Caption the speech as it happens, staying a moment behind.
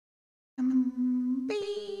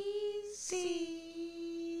MBC.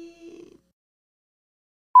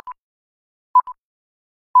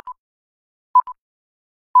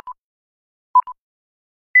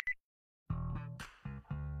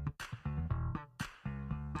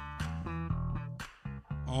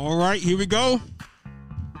 All right, here we go.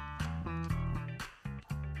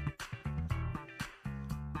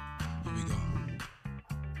 Here we go.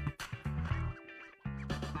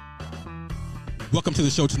 Welcome to the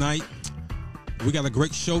show tonight. We got a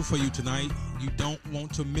great show for you tonight. You don't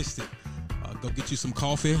want to miss it. Go get you some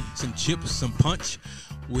coffee, some chips, some punch.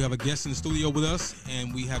 We have a guest in the studio with us,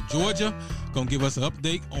 and we have Georgia going to give us an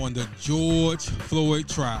update on the George Floyd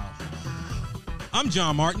trial. I'm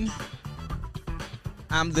John Martin.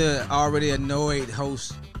 I'm the already annoyed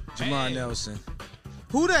host, Jamar Hey. Nelson.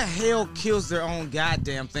 Who the hell kills their own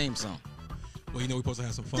goddamn theme song? Well, you know we're supposed to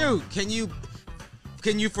have some fun. Dude, can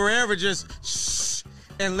you forever just shh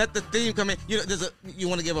and let the theme come in? You know, you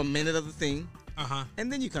want to give a minute of the theme,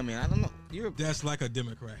 and then you come in. I don't know. That's like a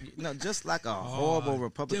Democrat. Just like a horrible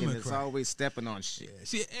Republican that's always stepping on shit. Yeah.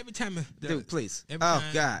 See, every time, Dude, please. every Oh,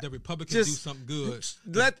 time God. the Republicans Just do something good.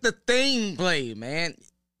 Let the theme play, man.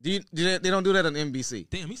 They don't do that on NBC,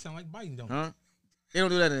 Damn, he sound like Biden, don't he? huh? They don't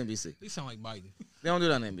do that on NBC. He sound like Biden. They don't do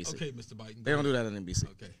that on NBC. Okay, Mr. Biden. They don't do that on NBC.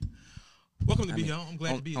 Okay. Welcome to be here. I'm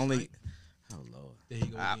glad to be here tonight. Oh Lord. There you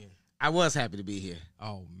go again. I was happy to be here.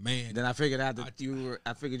 Oh, man. Then I figured out that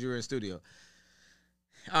I figured you were in studio.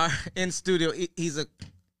 In studio, he's a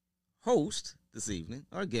host this evening,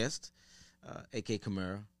 our guest, A.K.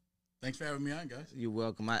 Camara. Thanks for having me on, guys. You're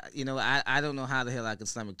welcome. I don't know how the hell I can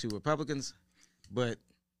stomach two Republicans, but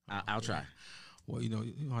I'll try. Well, you know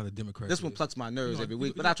how the Democrats. This one is. plucks my nerves every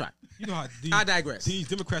week, but know- I'll try. You know how these, I digress. These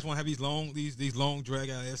Democrats want to have these long drag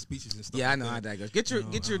out ass speeches and stuff. Yeah, like I know. that. I digress.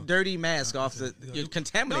 Get your dirty mask off. You're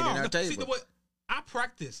contaminating our See, table. what I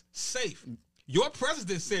practice safe. Your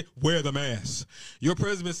president said, "Wear the mask." Your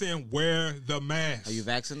president saying, "Wear the mask." Are you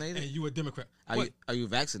vaccinated? And you a Democrat? Are you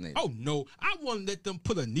vaccinated? Oh no! I want to let them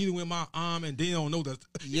put a needle in my arm and they don't know the.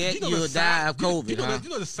 Yeah, you know you'll the die of COVID, You know, huh? you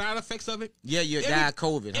know the side effects of it. Yeah, you'll die of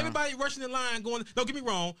COVID. Huh? Everybody rushing in line going. Don't get me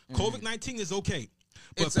wrong. COVID-19 is okay.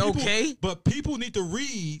 But It's okay? But people need to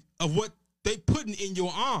read of what they putting in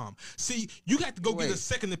your arm. See, you got to go get a Wait.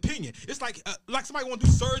 second opinion. It's like somebody want to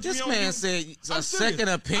do surgery. This on man you. said I'm a serious. second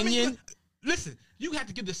opinion. Listen, you have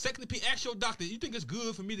to get the second opinion. Ask your doctor. You think it's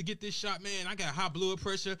good for me to get this shot, man? I got high blood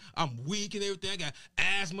pressure. I'm weak and everything. I got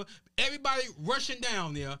asthma. Everybody rushing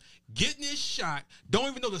down there, getting this shot. Don't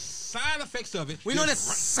even know the side effects of it. We know the Just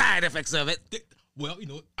side effects of it. Well, you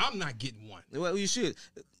know, I'm not getting one. Well, you should.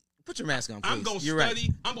 Put your mask on, please. I'm gonna You're study. right.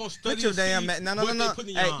 I'm gonna study. Put your and damn see no, what no. they put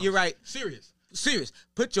in your Hey, arms. you're right. Serious. Serious.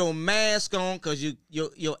 Put your mask on because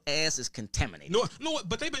your ass is contaminated. No,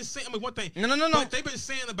 but they've been saying. I mean, one thing. No. But they've been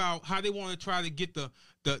saying about how they want to try to get the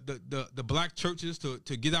black churches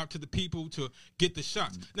to get out to the people to get the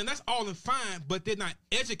shots. Now that's all in fine, but they're not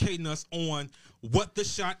educating us on what the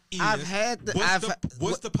shot is. I've had the.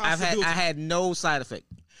 What's the possibility? I had no side effect.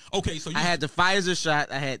 Okay, so I had the Pfizer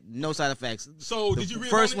shot. I had no side effects. So The did you read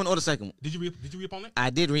first on one it? or the second one? Did you read up on it? I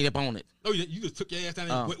did read up on it. Oh, you just took your ass down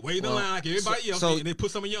and waited in well, line like everybody else, so- and they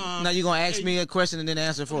put some in your arm. Now you're gonna ask Hey, me a question and then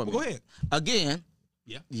answer for me. Go ahead. Again.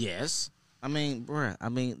 Yeah. Yes. I mean, bruh. I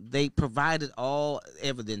mean, they provided all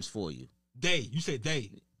evidence for you. You said they.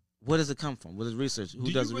 Where does it come from? What is research?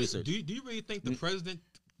 Who does the research? Do you really think the president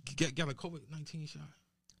got a COVID-19 shot?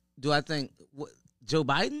 Do I think Joe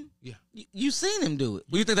Biden? Yeah. You seen him do it.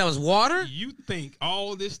 You think that was water? You think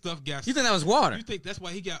all this stuff got? You think that was water? You think that's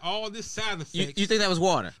why he got all this side effects? You think that was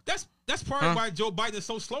water? That's probably why Joe Biden is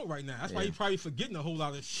so slow right now. That's why he's probably forgetting a whole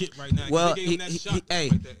lot of shit right now. 'cause Well, they gave him that shot like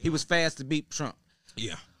that. he was fast to beat Trump.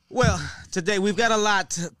 Yeah. Well, today we've got a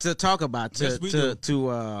lot to talk about Yes, we do.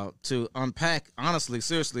 to unpack. Honestly,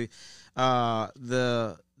 seriously,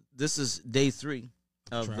 this is day 3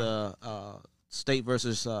 of the state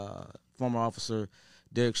versus former officer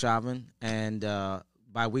Derek Chauvin, and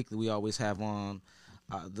bi-weekly we always have on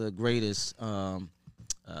the greatest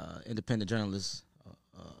independent journalist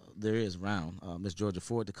there is around, Miss Georgia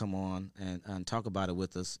Ford, to come on and talk about it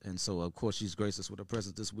with us. And so, of course, she's graced us with her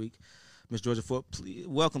presence this week. Miss Georgia Ford, please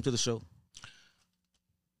welcome to the show.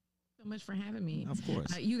 So much for having me. Of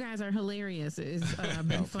course. You guys are hilarious. It's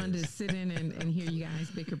been fun to sit in and hear you guys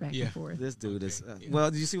bicker back and forth. This dude is well.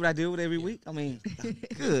 Do you see what I do with every week? I mean,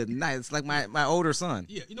 good night. It's like my older son.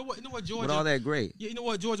 Yeah, you know what, Georgia. With all that great. Yeah, you know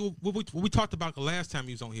what, Georgia. What we talked about the last time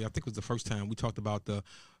you was on here, I think it was the first time we talked about the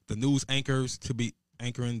news anchors to be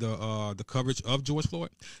anchoring the coverage of George Floyd.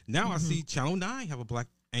 Now I see Channel 9 have a black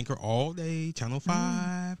anchor all day, Channel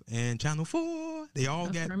 5 and Channel 4 They all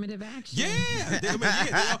got affirmative action. Yeah,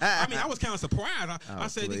 I mean, I was kind of surprised. I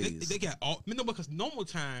said please. they got all. Because normal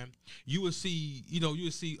time you would see,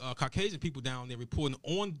 Caucasian people down there reporting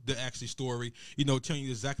on the actual story, telling you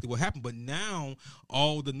exactly what happened. But now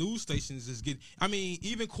all the news stations is getting. I mean,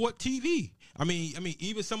 even Court TV. I mean,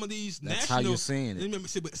 even some of these That's national. how you're seeing it. Remember,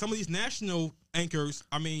 some of these national anchors,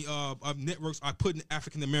 networks are putting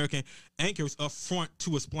African American anchors up front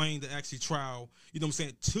to explain the actual trial. You know what I'm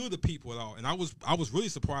saying, to the people at all. And I was really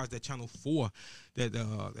surprised that Channel 4 that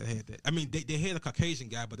had that. I mean, they had a Caucasian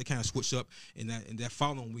guy, but they kind of switched up. In that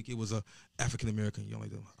following week, it was a African American young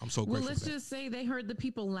lady. I'm so grateful. Well, let's for that. just say they heard the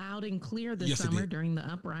people loud and clear this Yes, they summer did. during the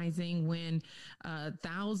uprising when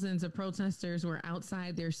thousands of protesters were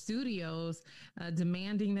outside their studios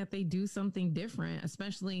demanding that they do something different.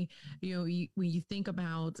 Especially, when you think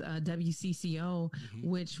about WCCO,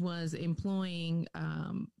 which was employing,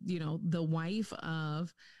 the wife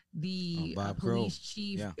of the Bob police Crow.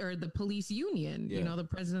 chief Yeah. or the police union, Yeah. the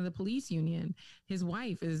president of the police union. His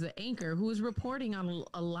wife is the anchor who is reporting on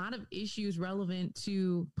a lot of issues relevant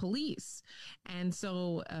to police. And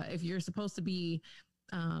so if you're supposed to be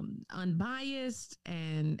unbiased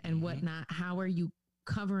and whatnot, how are you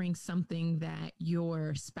covering something that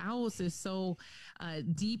your spouse is so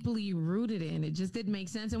deeply rooted in? It just didn't make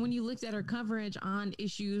sense. And when you looked at her coverage on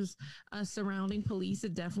issues surrounding police,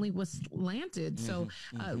 it definitely was slanted. So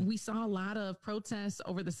we saw a lot of protests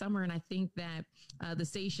over the summer. And I think that the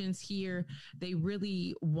stations here, they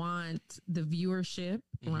really want the viewership,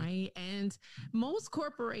 right? And most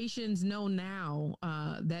corporations know now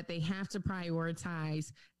that they have to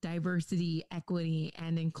prioritize diversity, equity,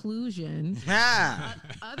 and inclusion.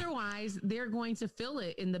 Otherwise, they're going to fill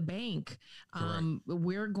it in the bank.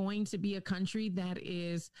 We're going to be a country that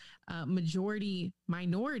is majority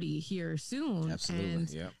minority here soon. Absolutely. And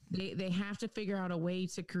Yep. they have to figure out a way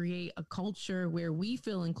to create a culture where we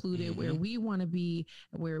feel included, where we want to be,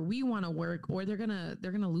 where we want to work, or they're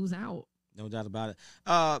gonna lose out. No doubt about it.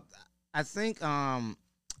 I think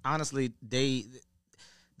honestly,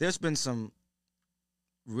 there's been some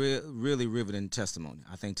really riveting testimony.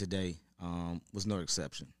 I think today was no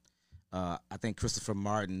exception. I think Christopher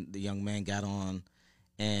Martin, the young man, got on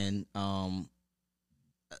and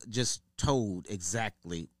just told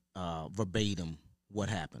exactly verbatim what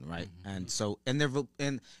happened, right? And so, and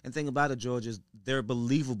thing about it, George, is they're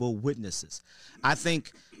believable witnesses. I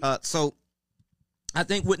think so. I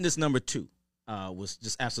think witness number 2 was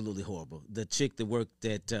just absolutely horrible. The chick that worked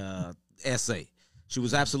at SA. She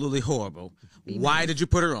was absolutely horrible. Why did you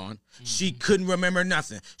put her on? She couldn't remember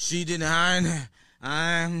nothing. She didn't. I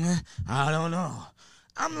don't know.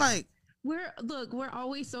 I'm like, We're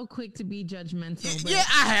always so quick to be judgmental. But yeah,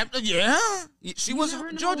 I have to. Yeah, she was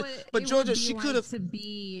never know Georgia, what but it Georgia, would be she like could have. to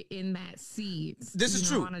be in that seat. This is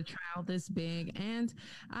true. On a trial this big, and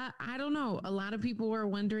I don't know. A lot of people were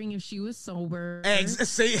wondering if she was sober.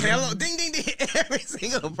 Say hello, ding ding ding. Every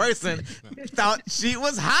single person thought she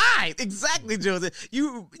was high. Exactly, Georgia.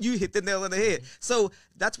 You hit the nail on the head. So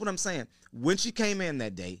that's what I'm saying. When she came in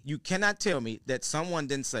that day, you cannot tell me that someone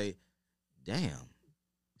didn't say, "Damn,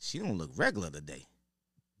 she don't look regular today."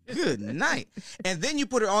 Good night. And then you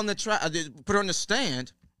put her on the put her on the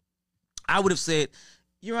stand. I would have said,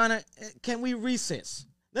 Your Honor, can we recess?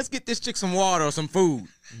 Let's get this chick some water or some food.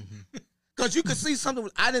 Because you could see something.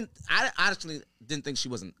 I honestly didn't think she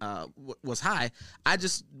was high. I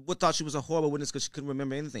just thought she was a horrible witness because she couldn't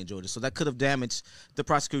remember anything, Georgia. So that could have damaged the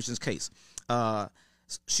prosecution's case.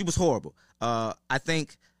 She was horrible. I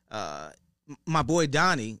think my boy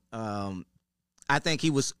Donnie, I think he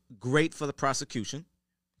was great for the prosecution.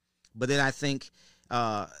 But then I think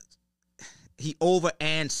he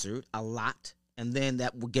over-answered a lot, and then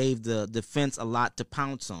that gave the defense a lot to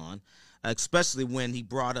pounce on, especially when he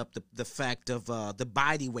brought up the fact of the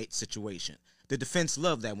body weight situation. The defense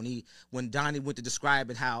loved that when Donnie went to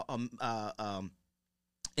describe it, how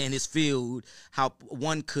in his field, how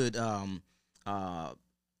one could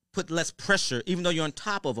put less pressure, even though you're on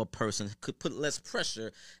top of a person, could put less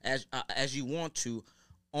pressure as you want to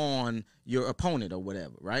on your opponent or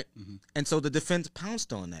whatever, right? And so the defense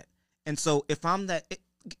pounced on that. And so if I'm that,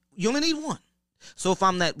 you only need one. So if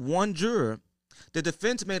I'm that one juror, the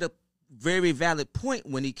defense made a very valid point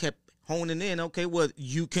when he kept honing in. Okay, well,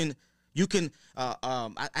 you can.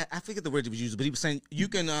 I forget the word he was using, but he was saying you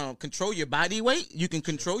can control your body weight. You can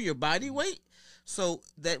control your body weight. So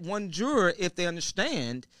that one juror, if they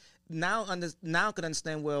understand, now can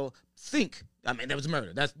understand. Well, think. I mean, there was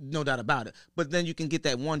murder. That's no doubt about it. But then you can get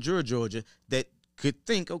that one juror, Georgia, that could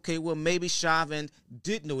think, okay, well, maybe Chauvin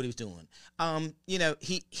did know what he was doing.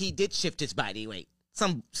 He did shift his body weight.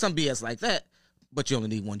 Some BS like that. But you only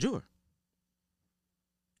need one juror.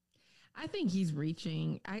 I think he's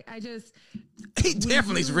reaching. I just He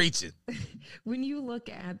definitely is reaching. When you look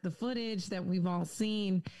at the footage that we've all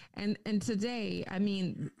seen, and today, I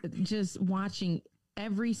mean, just watching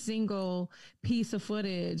every single piece of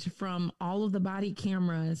footage from all of the body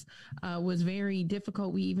cameras was very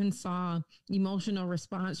difficult. We even saw emotional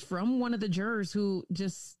response from one of the jurors who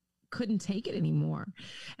just couldn't take it anymore.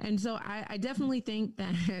 And so I definitely think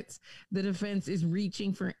that the defense is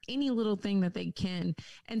reaching for any little thing that they can.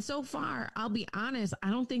 And so far, I'll be honest, I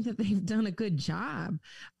don't think that they've done a good job.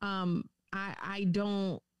 I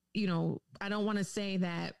don't, I don't want to say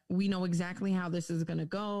that we know exactly how this is going to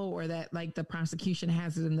go or that like the prosecution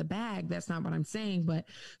has it in the bag. That's not what I'm saying. But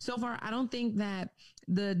so far, I don't think that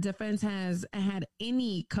the defense has had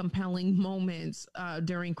any compelling moments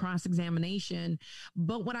during cross-examination.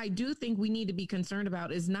 But what I do think we need to be concerned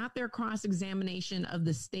about is not their cross-examination of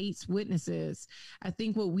the state's witnesses. I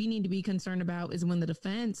think what we need to be concerned about is when the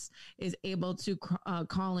defense is able to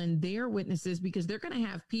call in their witnesses, because they're going to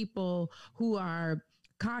have people who are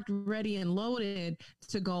cocked, ready, and loaded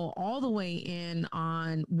to go all the way in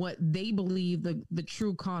on what they believe the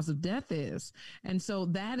true cause of death is. And so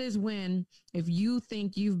that is when, if you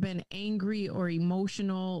think you've been angry or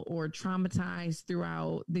emotional or traumatized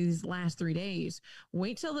throughout these last 3 days,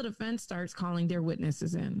 wait till the defense starts calling their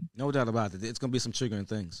witnesses in. No doubt about it. It's going to be some triggering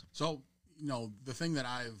things. So, the thing that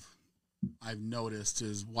I've noticed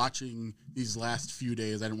is watching these last few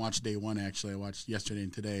days. I didn't watch day one, actually. I watched yesterday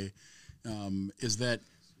and today. Is that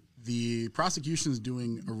the prosecution is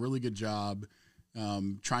doing a really good job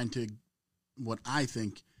trying to, what I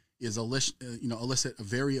think is elicit a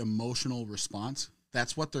very emotional response.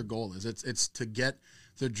 That's what their goal is. It's to get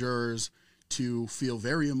the jurors to feel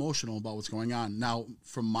very emotional about what's going on. Now,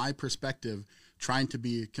 from my perspective, trying to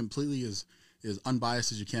be completely as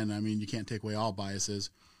unbiased as you can. I mean, you can't take away all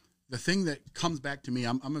biases. The thing that comes back to me,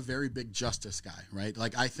 I'm a very big justice guy, right?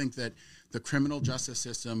 Like, I think that the criminal justice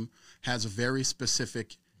system has a very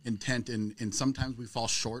specific intent, and sometimes we fall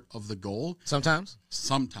short of the goal. Sometimes?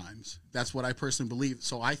 Sometimes. That's what I personally believe.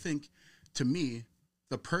 So I think, to me,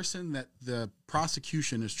 the person that the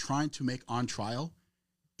prosecution is trying to make on trial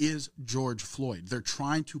is George Floyd. They're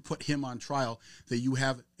trying to put him on trial, that you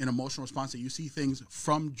have an emotional response, that you see things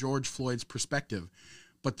from George Floyd's perspective.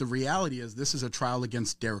 But the reality is this is a trial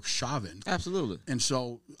against Derek Chauvin. Absolutely. And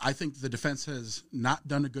so I think the defense has not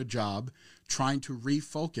done a good job trying to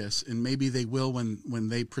refocus, and maybe they will when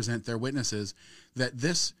they present their witnesses, that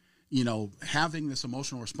this, having this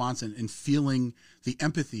emotional response and feeling the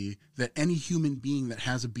empathy that any human being that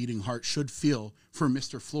has a beating heart should feel for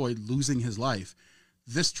Mr. Floyd losing his life.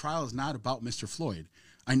 This trial is not about Mr. Floyd.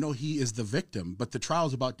 I know he is the victim, but the trial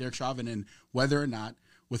is about Derek Chauvin and whether or not,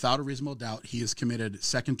 without a reasonable doubt, he has committed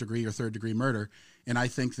second-degree or third-degree murder. And I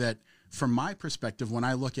think that, from my perspective, when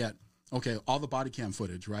I look at, all the body cam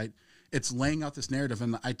footage, right, it's laying out this narrative.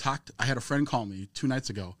 And I had a friend call me 2 nights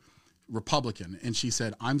ago, Republican, and she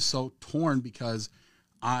said, I'm so torn because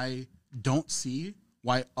I don't see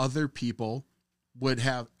why other people would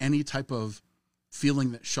have any type of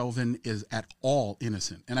feeling that Chauvin is at all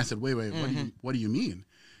innocent. And I said, wait, what do you mean?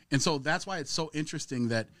 And so that's why it's so interesting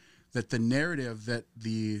that the narrative that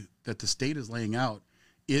the state is laying out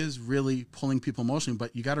is really pulling people emotionally.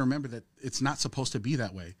 But you got to remember that it's not supposed to be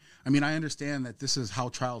that way. I mean, I understand that this is how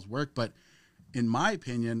trials work, but in my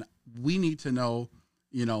opinion, we need to know,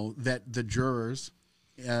 that the jurors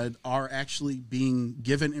are actually being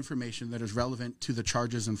given information that is relevant to the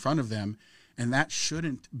charges in front of them, and that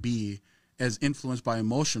shouldn't be as influenced by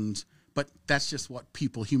emotions. But that's just what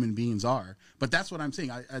human beings are. But that's what I'm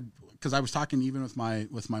saying. Because I was talking even with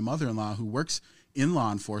my mother-in-law who works in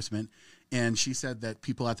law enforcement, and she said that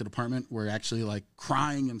people at the department were actually like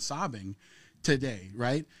crying and sobbing today,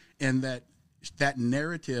 right? And that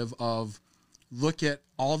narrative of, look at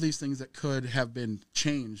all these things that could have been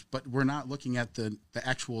changed, but we're not looking at the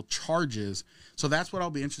actual charges. So that's what I'll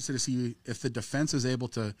be interested to see, if the defense is able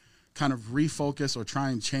to kind of refocus or try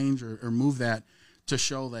and change or move that to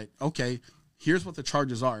show that, okay, here's what the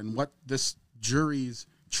charges are, and what this jury's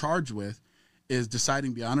charged with is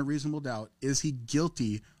deciding beyond a reasonable doubt, is he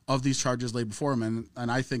guilty of these charges laid before him?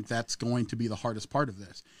 And I think that's going to be the hardest part of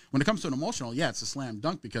this. When it comes to an emotional, it's a slam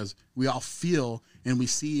dunk, because we all feel and we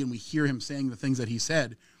see and we hear him saying the things that he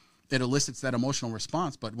said, it elicits that emotional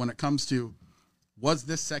response. But when it comes to, was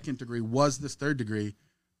this second degree, was this third degree,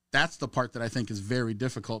 that's the part that I think is very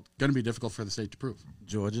difficult, going to be difficult for the state to prove.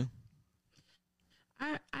 Georgia?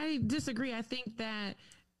 I disagree. I think that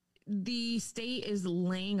the state is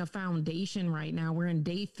laying a foundation right now. We're in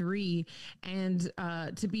day 3. And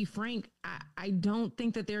to be frank, I don't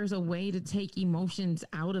think that there's a way to take emotions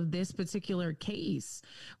out of this particular case.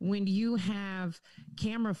 When you have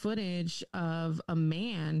camera footage of a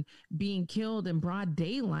man being killed in broad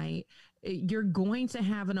daylight, you're going to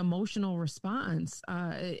have an emotional response,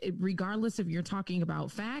 regardless if you're talking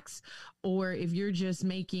about facts or if you're just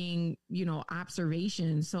making,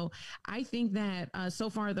 observations. So I think that so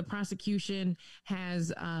far the prosecution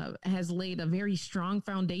has laid a very strong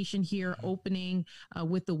foundation here, opening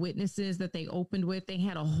with the witnesses that they opened with. They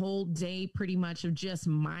had a whole day pretty much of just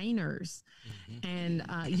minors. And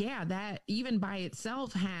that even by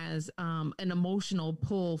itself has an emotional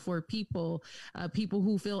pull for people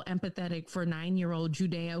who feel empathetic for 9-year-old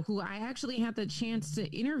Judea, who I actually had the chance to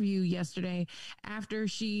interview yesterday after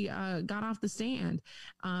she got off the stand,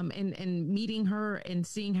 and meeting her and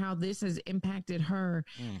seeing how this has impacted her.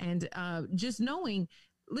 And just knowing,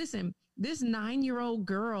 listen, this 9-year-old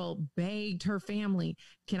girl begged her family,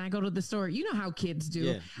 can I go to the store? You know how kids do.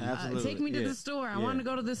 Yeah, absolutely. Take me to the store. I want to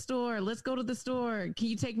go to the store. Let's go to the store. Can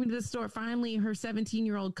you take me to the store? Finally, her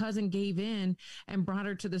 17-year-old cousin gave in and brought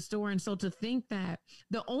her to the store. And so to think that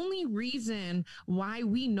the only reason why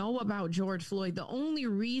we know about George Floyd, the only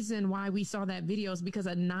reason why we saw that video is because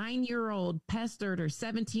a 9-year-old pestered her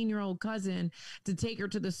 17-year-old cousin to take her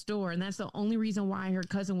to the store. And that's the only reason why her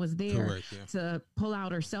cousin was there. To pull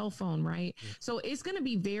out her cell phone, right? So it's going to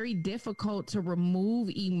be very difficult to remove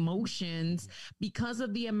emotions because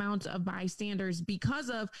of the amount of bystanders, because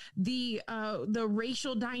of the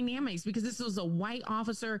racial dynamics, because this was a white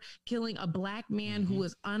officer killing a black man who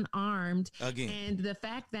was unarmed. Again. And the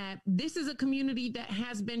fact that this is a community that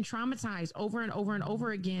has been traumatized over and over and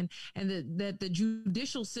over again, and that the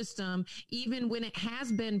judicial system, even when it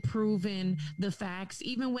has been proven the facts,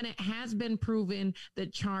 even when it has been proven the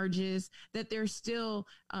charges, that there's still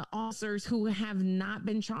officers who have not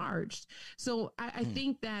been charged. So I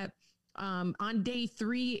think that on day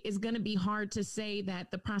 3 is going to be hard to say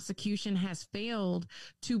that the prosecution has failed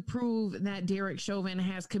to prove that Derek Chauvin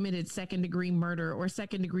has committed 2nd-degree murder or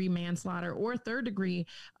 2nd-degree manslaughter or 3rd-degree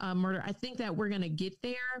murder. I think that we're going to get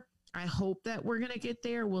there. I hope that we're going to get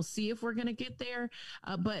there. We'll see if we're going to get there.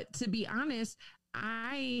 But to be honest,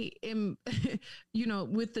 I am,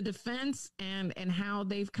 with the defense and how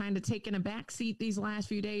they've kind of taken a backseat these last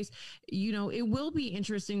few days, it will be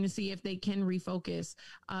interesting to see if they can refocus.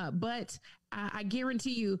 But I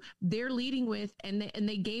guarantee you they're leading with, and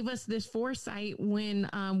they gave us this foresight when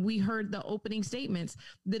we heard the opening statements.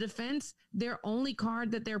 The defense, their only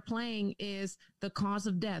card that they're playing is the cause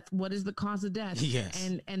of death. What is the cause of death? Yes.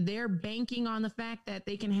 And they're banking on the fact that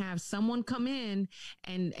they can have someone come in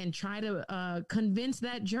and try to convince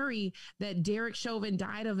that jury that Derek Chauvin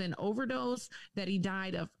died of an overdose, that he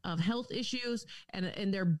died of health issues.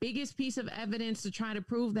 And their biggest piece of evidence to try to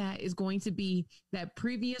prove that is going to be that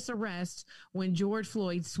previous arrest when George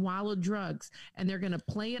Floyd swallowed drugs. And they're going to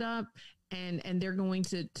play it up, and they're going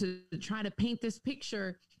to try to paint this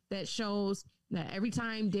picture that shows that every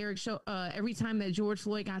time that George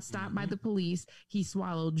Floyd got stopped by the police, he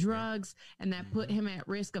swallowed drugs, and that put him at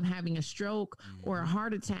risk of having a stroke or a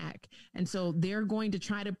heart attack. And so they're going to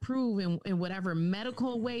try to prove in whatever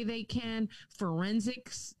medical way they can,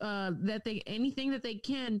 forensics, anything that they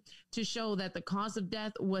can, to show that the cause of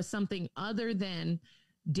death was something other than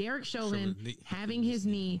Derek Chauvin having his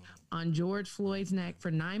knee on George Floyd's neck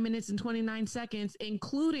for 9 minutes and 29 seconds,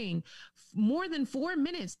 including more than 4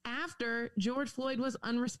 minutes after George Floyd was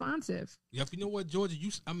unresponsive. Yep. You know what, Georgia?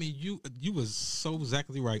 You was so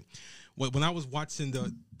exactly right. When I was watching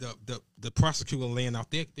the prosecutor laying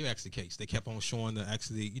out their actual case, they kept on showing the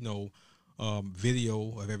actually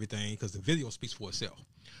video of everything, because the video speaks for itself.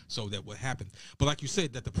 So that what happened. But like you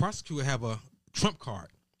said, that the prosecutor have a trump card.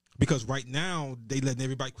 Because right now they letting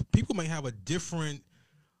everybody, people may have a different,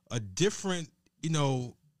 the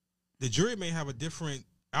jury may have a different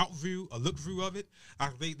look view of it. I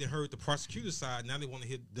think they heard the prosecutor's side. Now they want to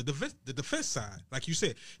hear the defense side. Like you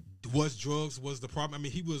said, drugs was the problem. I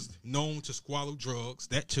mean, he was known to swallow drugs,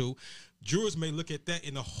 that too. Jurors may look at that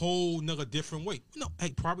in a whole nother different way.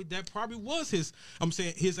 That probably was his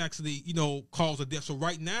actually, cause of death. So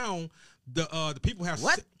right now, the people have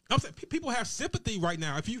what? I'm saying people have sympathy right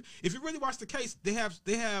now. If you really watch the case, they have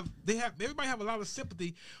everybody have a lot of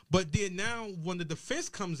sympathy. But then now when the defense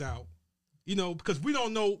comes out, because we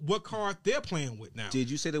don't know what card they're playing with now.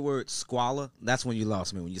 Did you say the word squalor? That's when you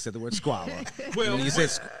lost me. When you said the word squalor. When you said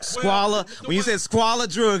squalor, when you said squalor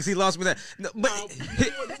drugs, he lost me there. No,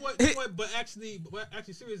 but actually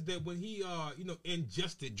serious that when he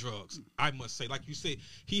ingested drugs, I must say, like you said,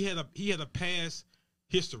 he had a past.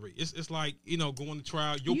 history. It's like, going to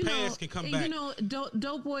trial. Your past can come back.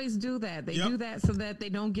 Dope boys do that. They Yep. do that so that they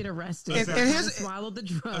don't get arrested. Exactly. And And swallow the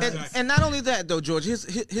drugs. Exactly. And not only that, though, George,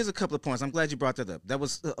 here's a couple of points. I'm glad you brought that up. That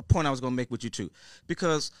was a point I was going to make with you, too.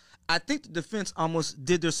 Because I think the defense almost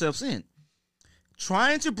did themselves in.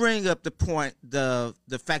 Trying to bring up the point, the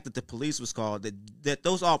fact that the police was called, that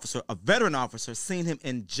those officers, a veteran officer, seen him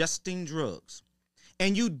ingesting drugs.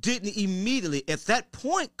 And you didn't immediately, at that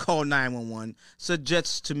point, call 911,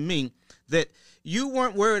 suggests to me that you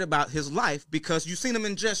weren't worried about his life because you seen him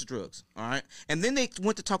ingest drugs, all right? And then they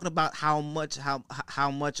went to talking about how much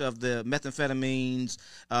of the methamphetamines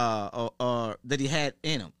that he had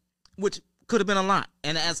in him, which could have been a lot.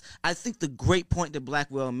 And as I think the great point that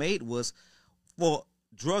Blackwell made was, for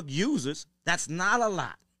drug users, that's not a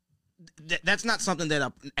lot. That's not something that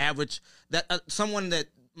an average, someone that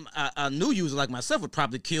a new user like myself would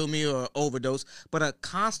probably kill me or overdose, but a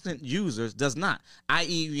constant user does not.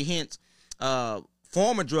 I.e., hence,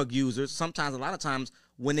 former drug users, sometimes, a lot of times,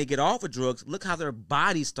 when they get off of drugs, look how their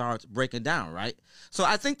body starts breaking down, right? So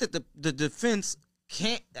I think that the defense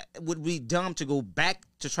would be dumb to go back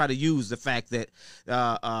to try to use the fact that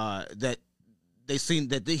that they seen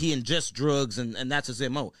that he ingests drugs and that's his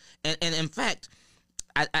MO. And in fact,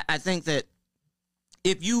 I think that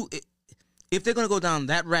if they're going to go down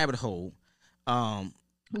that rabbit hole,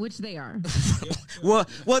 Which they are. well,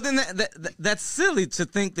 then that's silly to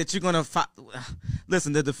think that you're going to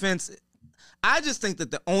listen. The defense, I just think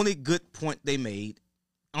that the only good point they made,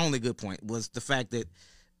 was the fact that,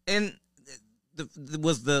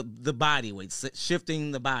 was the body weight,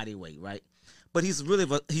 shifting the body weight, right? But he's really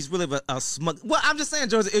a smug. Well, I'm just saying,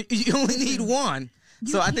 George, you only need one.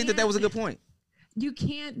 So I think that was a good point. You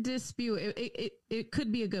can't dispute it. It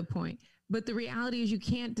could be a good point. But the reality is you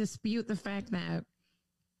can't dispute the fact that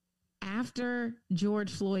after George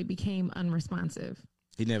Floyd became unresponsive,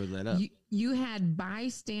 he never let up. You had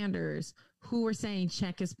bystanders who were saying,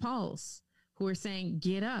 check his pulse, who were saying,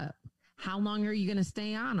 get up. How long are you going to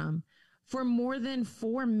stay on him? For more than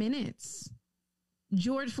 4 minutes,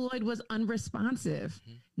 George Floyd was unresponsive,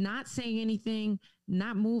 not saying anything,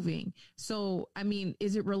 not moving. So, I mean,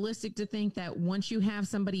 is it realistic to think that once you have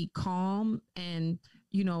somebody calm and,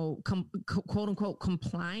 quote unquote,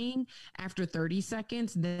 complying after 30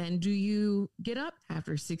 seconds, then do you get up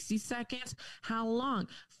after 60 seconds? How long?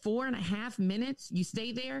 4.5 minutes? You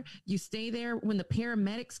stay there when the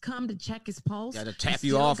paramedics come to check his pulse. Got to tap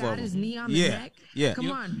you off got of his him. knee on the neck. Yeah.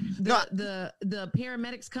 Come on. The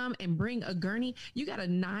paramedics come and bring a gurney. You got a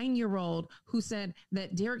 9-year-old who said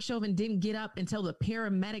that Derek Chauvin didn't get up until the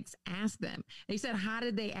paramedics asked them. They said, how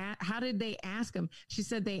did they ask him? She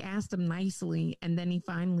said they asked him nicely, and then he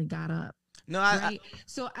finally got up. No, right.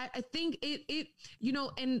 So I think it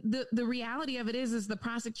and the reality of it is the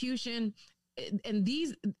prosecution. And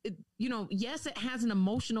these, yes, it has an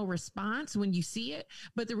emotional response when you see it,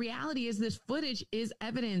 but the reality is this footage is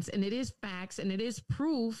evidence and it is facts and it is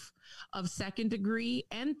proof of second degree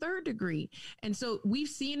and third degree. And so we've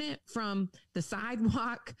seen it from the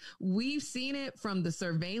sidewalk. We've seen it from the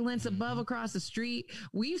surveillance above across the street.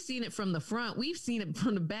 We've seen it from the front. We've seen it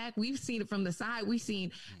from the back. We've seen it from the side.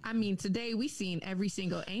 Today we've seen every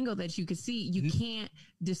single angle that you could see. You can't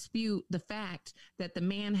dispute the fact that the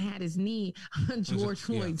man had his knee on George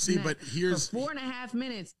Floyd's neck but here's for 4.5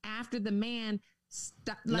 minutes after the man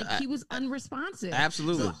he was unresponsive.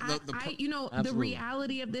 Absolutely. So the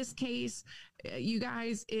reality of this case, you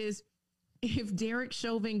guys, is if Derek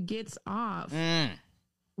Chauvin gets off,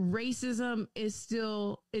 racism is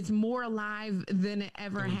it's more alive than it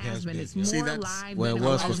ever has been. It's more alive than it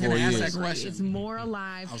was for for 4 years. It's more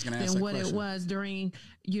alive than what it was during,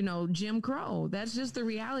 Jim Crow. That's just the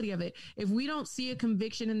reality of it. If we don't see a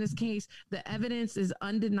conviction in this case, the evidence is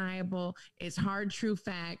undeniable. It's hard, true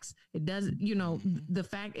facts. It doesn't, the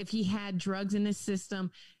fact if he had drugs in his system,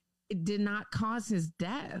 it did not cause his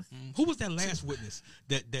death. Who was that last witness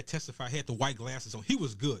that testified, had the white glasses on? He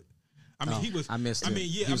was good. I mean, he was. I missed it. I mean,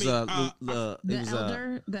 yeah. He was,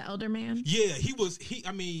 the elder man. Yeah, he was.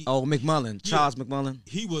 McMullen, Charles McMullen.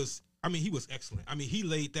 He was. I mean, he was excellent. I mean, he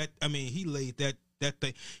laid that. I mean, he laid that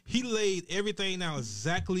thing. He laid everything out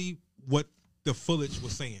exactly what the footage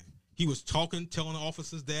was saying. He was telling the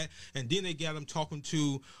officers that, and then they got him talking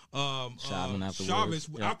to Chavez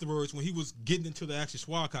afterwards when he was getting into the actual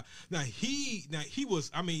squad car. Now he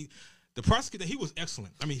was. I mean, the prosecutor, he was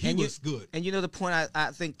excellent. I mean, he was good. And the point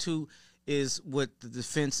I think too is what the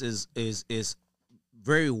defense is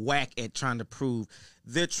very whack at trying to prove.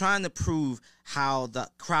 They're trying to prove how the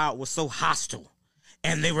crowd was so hostile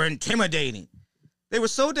and they were intimidating. They were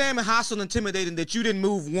so damn hostile and intimidating that you didn't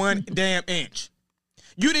move one damn inch.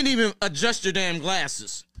 You didn't even adjust your damn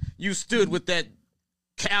glasses. You stood with that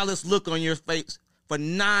callous look on your face for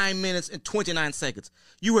 9 minutes and 29 seconds.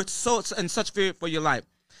 You were so in such fear for your life.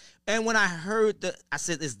 And when I heard that, I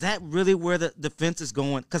said, is that really where the defense is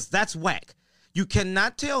going? Because that's whack. You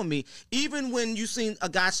cannot tell me, even when you seen a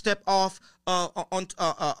guy step off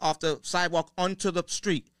off the sidewalk onto the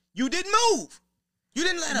street, you didn't move. You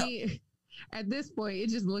didn't let up. At this point, it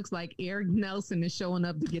just looks like Eric Nelson is showing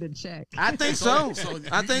up to get a check. I think so.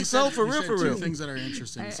 I think so, for real. Two things that are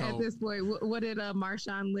interesting. At this point, what did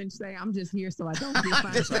Marshawn Lynch say? I'm just here so I don't get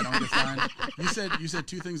fined. So I don't get fined. You said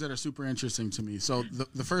two things that are super interesting to me. So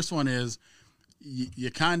the first one is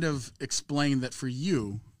you kind of explained that for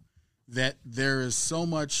you, that there is so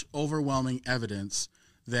much overwhelming evidence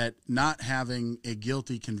that not having a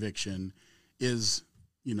guilty conviction is,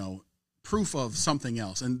 proof of something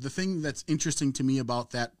else. And the thing that's interesting to me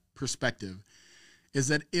about that perspective is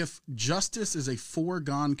that if justice is a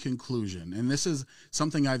foregone conclusion, and this is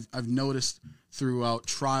something I've noticed throughout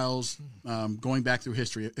trials, going back through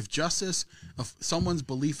history, if justice, if someone's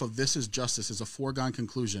belief of this is justice is a foregone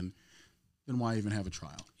conclusion, then why even have a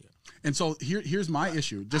trial? And so here's my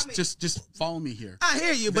issue. Just follow me here. I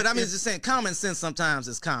hear you, but just saying common sense sometimes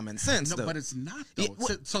is common sense. No, though. But it's not though.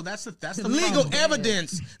 So that's the legal problem.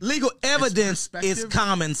 evidence. Legal evidence is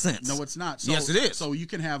common sense. No, it's not. So, yes, it is. So you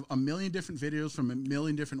can have a million different videos from a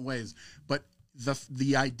million different ways, but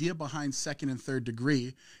the idea behind second and third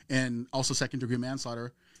degree, and also second degree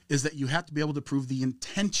manslaughter, is that you have to be able to prove the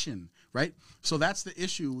intention, right? So that's the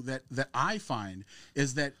issue that I find,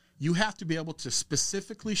 is that you have to be able to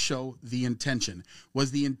specifically show the intention.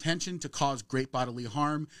 Was the intention to cause great bodily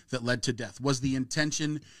harm that led to death? Was the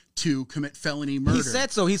intention to commit felony murder? He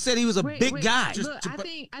said so. He said he was a big guy. Look, I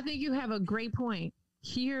think you have a great point.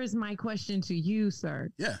 Here's my question to you,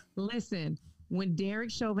 sir. Yeah. Listen, when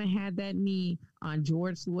Derek Chauvin had that knee on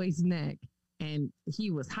George Floyd's neck, and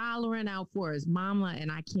he was hollering out for his mama,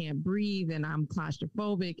 and I can't breathe, and I'm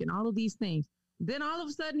claustrophobic, and all of these things, then all of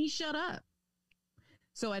a sudden he shut up.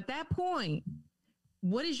 So at that point,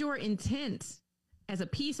 what is your intent as a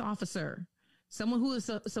peace officer, someone who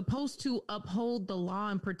is supposed to uphold the law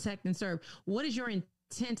and protect and serve? What is your intent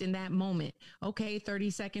in that moment? Okay, 30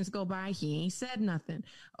 seconds go by. He ain't said nothing.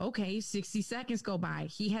 Okay, 60 seconds go by.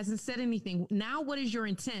 He hasn't said anything. Now, what is your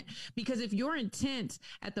intent? Because if your intent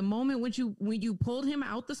at the moment when you pulled him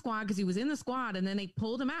out the squad, because he was in the squad, and then they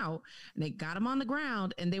pulled him out and they got him on the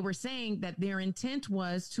ground, and they were saying that their intent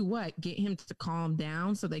was to what? Get him to calm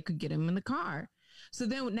down so they could get him in the car. So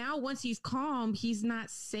then now once he's calm, he's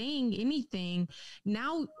not saying anything.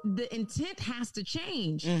 Now the intent has to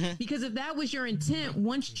change, because if that was your intent,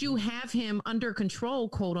 once you have him under control,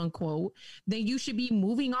 quote unquote, then you should be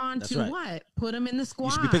moving on. That's to right. What? Put him in the squad.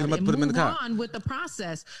 You should be picking him up, and put him in the car. On with the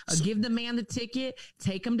process. Give the man the ticket,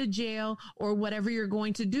 take him to jail, or whatever you're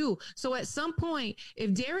going to do. So at some point,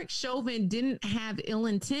 if Derek Chauvin didn't have ill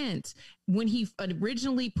intent when he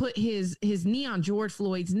originally put his knee on George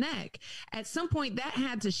Floyd's neck, at some point that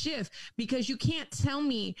had to shift, because you can't tell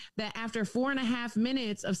me that after 4.5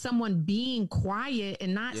 minutes of someone being quiet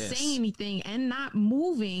and not saying anything and not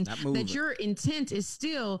moving, that your intent is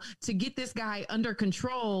still to get this guy under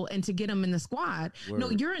control and to get him in the squad. Word. No,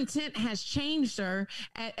 your intent has changed, sir.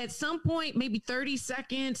 At some point, maybe 30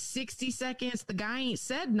 seconds, 60 seconds, the guy ain't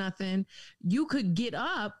said nothing. You could get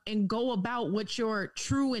up and go about what your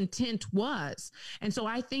true intent was. And so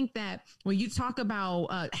I think that when you talk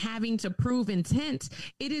about having to prove intent,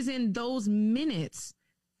 it is in those minutes.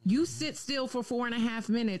 You sit still for 4.5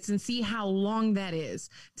 minutes and see how long that is,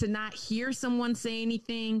 to not hear someone say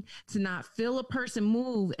anything, to not feel a person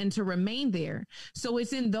move, and to remain there. So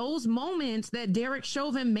it's in those moments that Derek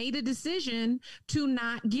Chauvin made a decision to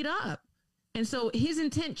not get up. And so his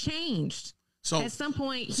intent changed. So at some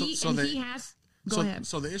point he has... Go ahead.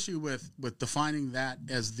 So the issue with defining that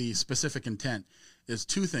as the specific intent is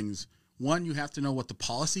two things. One, you have to know what the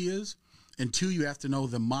policy is. And two, you have to know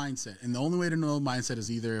the mindset. And the only way to know the mindset is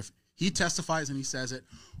either if he testifies and he says it,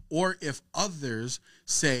 or if others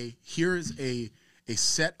say, here is a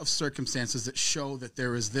set of circumstances that show that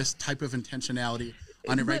there is this type of intentionality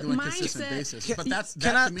on a regular and consistent basis. But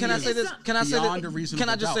can I say this? Can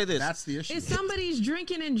I just say this? That's the issue. If somebody's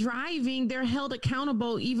drinking and driving, they're held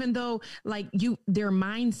accountable, even though their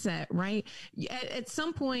mindset, right? At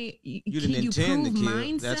some point, you didn't intend to kill.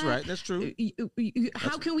 Mindset? That's right. That's true.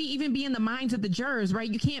 How can we even be in the minds of the jurors,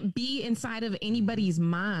 right? You can't be inside of anybody's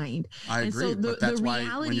mind. I agree. And so the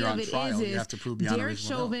reality of it is you have to prove beyond Derek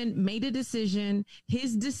Chauvin made a decision.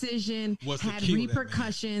 His decision had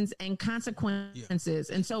repercussions and consequences. Yeah. witnesses.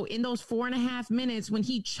 And so in those 4.5 minutes, when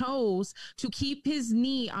he chose to keep his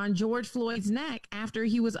knee on George Floyd's neck after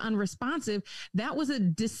he was unresponsive, that was a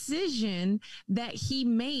decision that he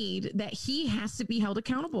made that he has to be held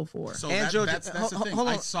accountable for. So And Georgia, that's the thing. hold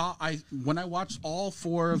on. When I watched all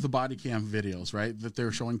 4 of the body cam videos, right, that they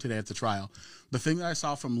were showing today at the trial, the thing that I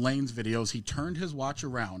saw from Lane's videos, he turned his watch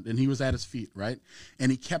around and he was at his feet, right?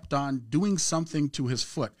 And he kept on doing something to his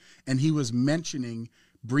foot, and he was mentioning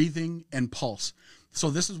breathing and pulse. So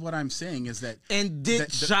this is what I'm saying is that. And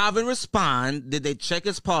did Chauvin respond? Did they check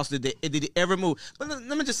his pulse? Did he ever move? But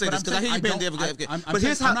let me just say this, because I hear you being devil's advocate.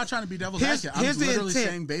 I'm not trying to be devil's advocate. I'm literally intent.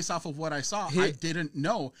 saying, based off of what I saw, I didn't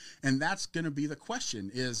know, and that's going to be the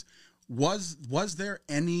question: is were there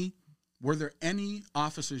any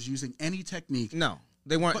officers using any technique? No.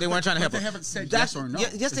 They weren't trying to help. They haven't said yes or no.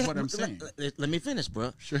 Yes, is what I'm saying. Let me finish,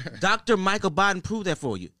 bro. Sure. Dr. Michael Biden proved that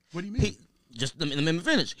for you. What do you mean? Let me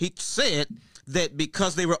finish. He said that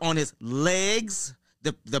because they were on his legs,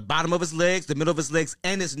 the bottom of his legs, the middle of his legs,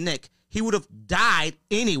 and his neck, he would have died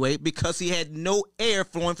anyway because he had no air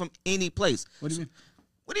flowing from any place. What do you mean?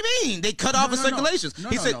 What do you mean? They cut off his circulations.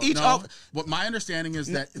 He said each off. What my understanding is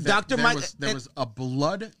that Dr. there was a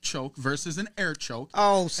blood choke versus an air choke.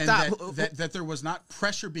 Oh, stop! And that there was not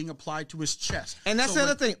pressure being applied to his chest. And that's the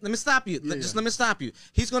other thing. Let me stop you. Let me stop you.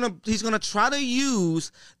 He's gonna try to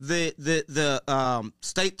use the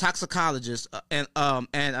state toxicologist and what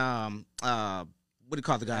do you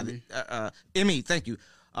call the guy? Emmy. Thank you.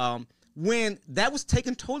 When that was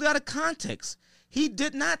taken totally out of context. He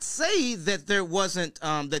did not say that there wasn't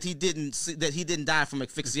that he didn't die from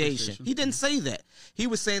asphyxiation. He didn't say that. He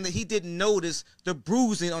was saying that he didn't notice the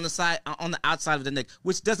bruising on the outside of the neck,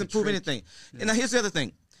 which doesn't prove anything. Yeah. And now here's the other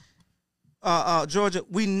thing, Georgia.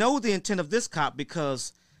 We know the intent of this cop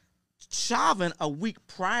because Chauvin, a week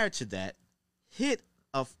prior to that, hit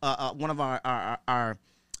one of our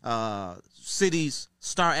city's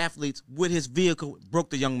star athletes with his vehicle, broke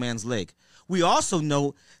the young man's leg. We also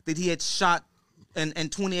know that he had shot. In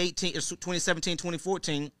 2018, 2017,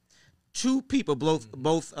 2014, 2 people,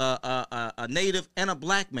 both a native and a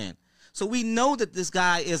black man. So we know that this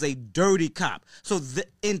guy is a dirty cop. So the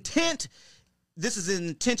intent, this is the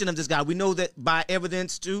intention of this guy. We know that by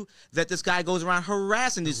evidence too, that this guy goes around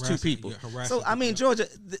harassing these 2 people. So I mean, Georgia,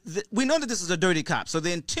 we know that this is a dirty cop. So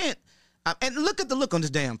the intent. And look at the look on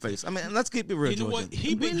his damn face. I mean, let's keep it real, Georgia.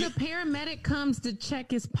 When the paramedic comes to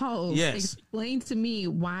check his pulse, explain to me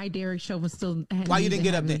why Derek Chauvin still had why you didn't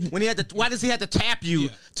get up there. When he had to, why does he have to tap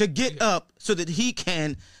you to get up so that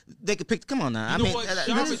they could pick? Come on now.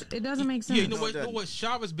 It doesn't make sense. Yeah, you know what?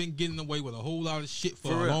 Chauvin's been getting away with a whole lot of shit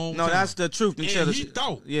for a long time. No, that's the truth. And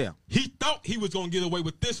he thought he was gonna get away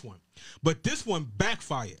with this one. But this one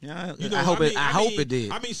backfired. Yeah, I hope it did.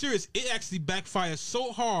 I mean, serious. It actually backfired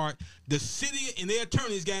so hard. The city and their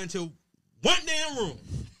attorneys got into one damn room.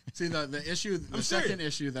 See the issue. The second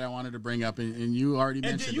issue that I wanted to bring up, and you already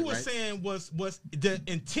mentioned. And then you were saying was the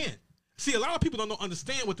intent. See, a lot of people don't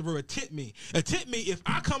understand what the word intent mean. Intent mean if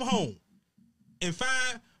I come home and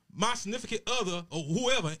find my significant other or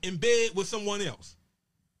whoever in bed with someone else,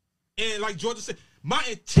 and like Georgia said. My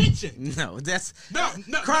intention. No, that's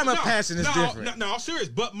crime of passion is different. No, I'm serious.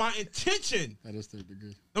 But my intention. That is 3rd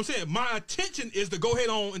degree. I'm saying my intention is to go ahead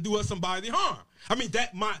on and do us somebody harm. I mean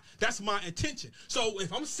that's my intention. So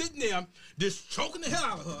if I'm sitting there just choking the hell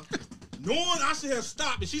out of her, knowing I should have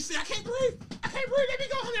stopped, and she said I can't breathe, let me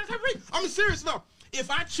go, honey, I can't breathe. I'm serious now.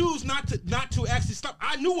 If I choose not to actually stop,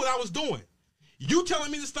 I knew what I was doing. You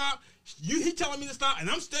telling me to stop, he telling me to stop, and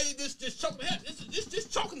I'm staying just choking her,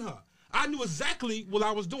 just choking her. I knew exactly what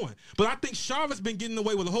I was doing. But I think Chauvin's been getting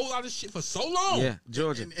away with a whole lot of shit for so long. Yeah,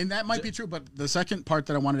 Georgia. And that might be true, but the second part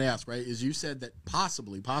that I wanted to ask, right, is you said that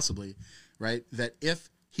possibly, right, that if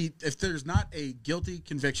there's not a guilty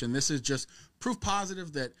conviction, this is just proof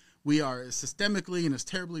positive that we are as systemically and as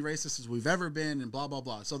terribly racist as we've ever been and blah, blah,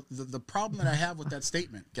 blah. So the problem that I have with that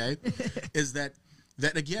statement, okay, is that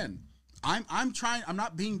again, I'm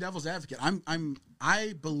not being devil's advocate.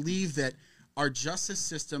 I believe that our justice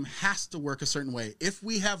system has to work a certain way. If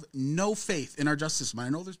we have no faith in our justice system, I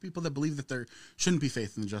know there's people that believe that there shouldn't be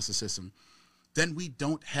faith in the justice system, then we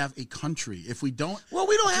don't have a country. If we don't... Well,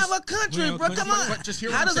 we don't have a country, bro. Come on.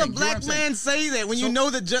 How does a black man say that when you know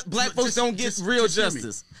that black folks don't get real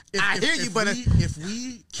justice? I hear you, but... If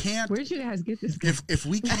we can't... Where'd you guys get this? If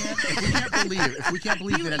we can't believe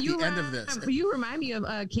that at the end of this... You remind me of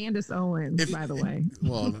Candace Owens, by the way.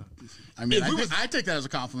 Well... I mean, I take that as a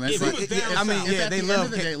compliment. They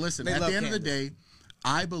love it. Listen, at the end of the day,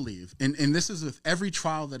 I believe, and this is with every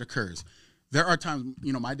trial that occurs, there are times,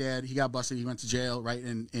 my dad, he got busted, he went to jail, right?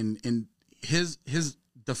 And his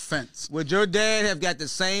defense. Would your dad have got the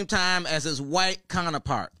same time as his white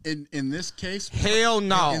counterpart? In this case, hell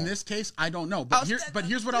no. In this case, I don't know. But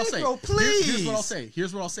here's what I'll say. Please.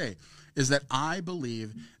 Here's what I'll say. Is that I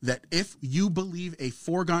believe that if you believe a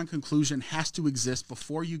foregone conclusion has to exist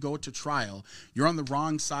before you go to trial, you're on the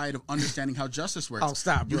wrong side of understanding how justice works. Oh,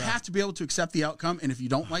 stop, You bro. have to be able to accept the outcome, and if you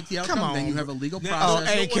don't like the outcome, then you have a legal Now,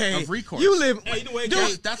 process of recourse. You live. Hey, you know what, Dude,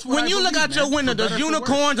 guys? That's what when I you look believe, out your man. window, For does better, for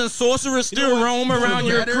unicorns and sorcerers still know what? roam around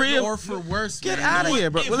your better crib? or for worse, Get man. out of here,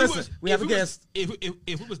 bro. If Well, it listen, was- we have if a it was- guest.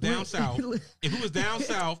 If it was down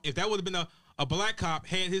south, if that would have been a black cop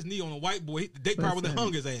had his knee on a white boy, they probably would have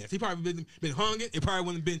hung his ass. He probably been hung. It probably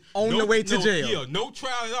wouldn't have been On the way to jail. Yeah, no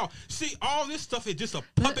trial at all. See, all this stuff is just a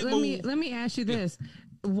puppet let move. me ask you this.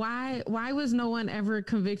 Why was no one ever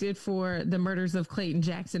convicted for the murders of Clayton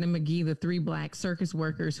Jackson and McGee, the 3 black circus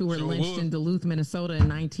workers who were Sure lynched was. in Duluth, Minnesota in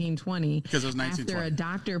 1920? Because it was 1920. After a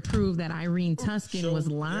doctor proved that Irene Tuscan Sure, was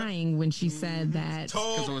yeah. lying when she said that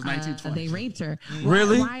Because it was 1920. they raped her.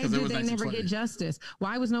 Really? Why 'Cause it did was they never 1920. get justice?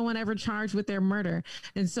 Why was no one ever charged with their murder?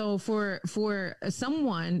 And so for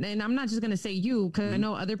someone, and I'm not just going to say you, because I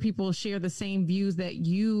know other people share the same views that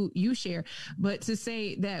you share, but to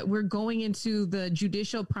say that we're going into the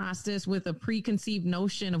judicial process with a preconceived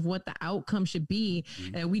notion of what the outcome should be,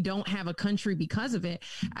 and we don't have a country because of it.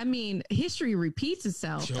 I mean, history repeats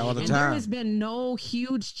itself. All the and time. there has been no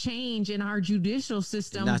huge change in our judicial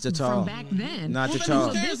system Not at all. from back then. Not Well, at then all.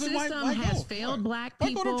 who So cares? this Then why system go? has failed black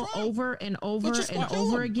Why go to people trial? over and over just and kill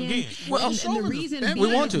over them again. again. Well, And show the them. reason We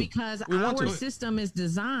being want is to. because We want our to. system is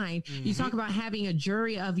designed. You talk about having a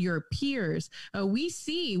jury of your peers. We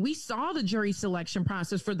saw the jury selection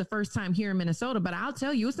process for the first time here in Minnesota, but I'll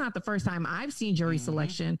tell you, it's not the first time I've seen jury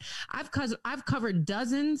selection. I've covered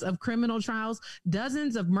dozens of criminal trials,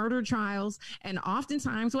 dozens of murder trials, and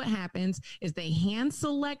oftentimes what happens is they hand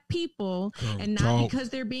select people, and not talk. because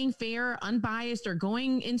they're being fair, unbiased, or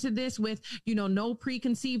going into this with no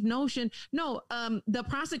preconceived notion. No, the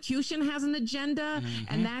prosecution has an agenda,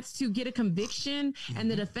 and that's to get a conviction, and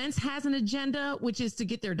the defense has an agenda, which is to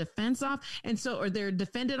get their defense off, or their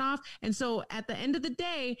defendant off. And so at the end of the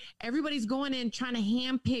day, everybody's going in trying to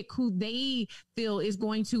handpick who they feel is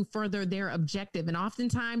going to further their objective. And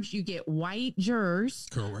oftentimes you get white jurors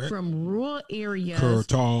Correct. from rural areas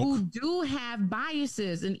Correct. who do have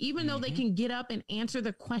biases. And even though they can get up and answer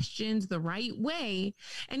the questions the right way,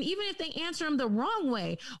 and even if they answer them the wrong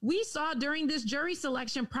way, we saw during this jury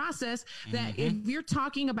selection process that if you're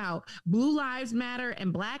talking about Blue Lives Matter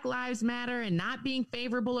and Black Lives Matter and not being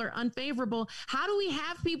favorable or unfavorable, how do we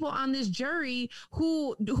have people on this jury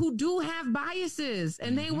who do have biases,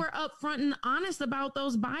 and they were upfront and honest about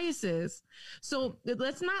those biases? So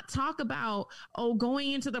let's not talk about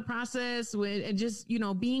going into the process with and just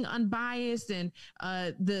being unbiased, and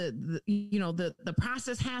the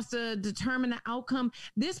process has to determine the outcome.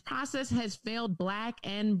 This process has failed Black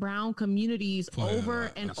and brown communities For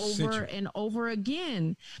over and a over century. and over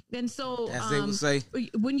again. And so As they would say.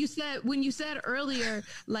 when you said earlier,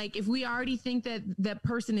 like, if we already think that that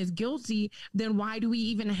person is guilty, then why do we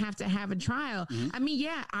even have to have a trial? I mean,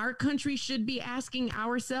 yeah, our country should be asking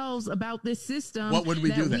ourselves about this system. What would we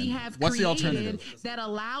that do then? We have What's the created alternative? that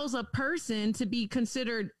allows a person to be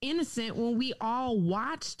considered innocent when we all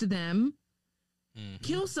watched them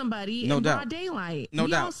kill somebody No in doubt. broad daylight. No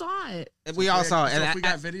we doubt. all saw it. We all saw it. So And if we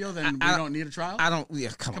got video, then we I- don't need a trial. I don't. Yeah,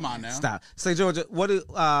 come Come on man. now. Stop. Say, Georgia, what do?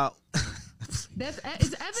 It's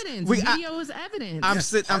evidence. I- Video is evidence. I'm Yes,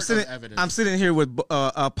 sitting. I'm part of sitting. evidence. I'm sitting here with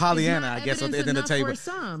Pollyanna. I It's not guess at the evidence end of the enough table. for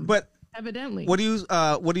some. But evidently, what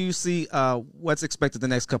do you see? What's expected the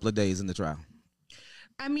next couple of days in the trial?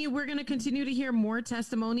 I mean, we're going to continue to hear more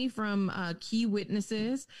testimony from key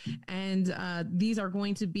witnesses, and these are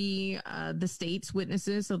going to be the state's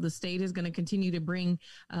witnesses. So the state is going to continue to bring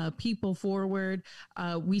people forward.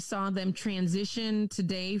 We saw them transition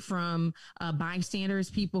today from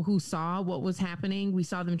bystanders, people who saw what was happening. We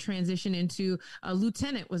saw them transition into a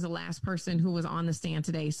lieutenant was the last person who was on the stand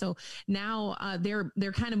today. So now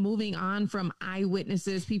they're kind of moving on from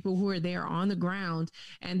eyewitnesses, people who are there on the ground,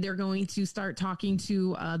 and they're going to start talking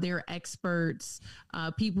to their experts,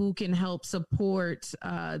 people who can help support,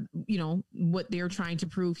 what they're trying to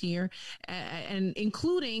prove here, and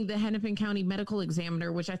including the Hennepin County Medical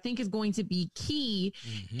Examiner, which I think is going to be key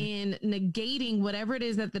in negating whatever it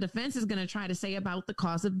is that the defense is going to try to say about the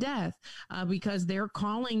cause of death, because they're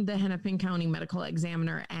calling the Hennepin County Medical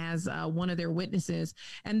Examiner as one of their witnesses.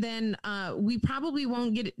 And then we probably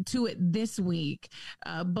won't get to it this week,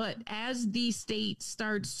 but as the state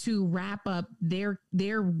starts to wrap up their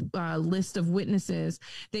their list of witnesses,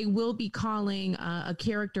 they will be calling a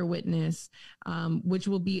character witness, which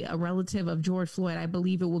will be a relative of George Floyd. I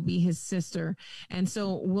believe it will be his sister. And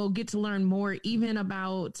so we'll get to learn more even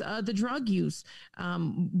about the drug use,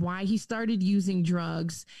 why he started using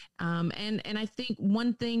drugs. And I think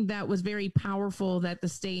one thing that was very powerful that the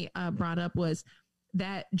state brought up was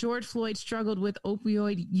that George Floyd struggled with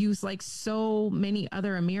opioid use like so many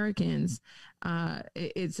other Americans.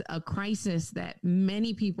 It's a crisis that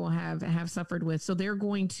many people have suffered with. So they're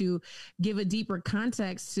going to give a deeper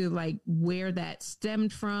context to like where that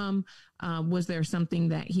stemmed from. Was there something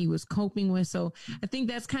that he was coping with? So I think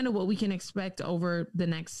that's kind of what we can expect over the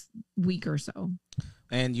next week or so.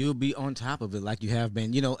 And you'll be on top of it like you have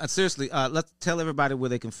been. You know, seriously, let's tell everybody where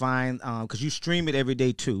they can find, because you stream it every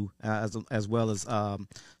day too, as well as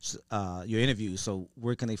your interviews. So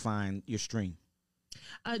where can they find your stream?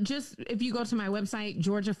 Just if you go to my website,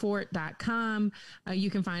 georgiafort.com,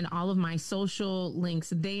 you can find all of my social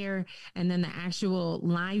links there. And then the actual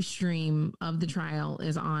live stream of the trial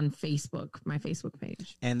is on Facebook, my Facebook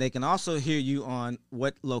page. And they can also hear you on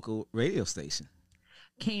what local radio station?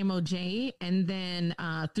 KMOJ, and then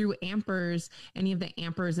through Ampers, any of the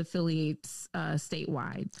Ampers affiliates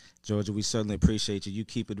statewide. Georgia, we certainly appreciate you. You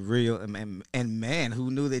keep it real, and man,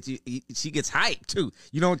 who knew that she gets hyped too?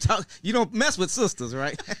 You don't mess with sisters,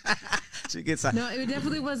 right? She gets hyped. No, it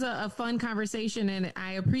definitely was a fun conversation, and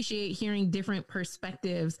I appreciate hearing different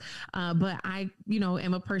perspectives. But I,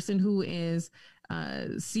 am a person who is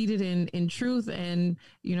seated in truth. And,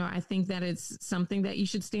 I think that it's something that you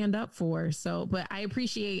should stand up for. So, but I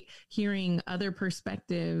appreciate hearing other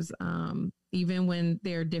perspectives, even when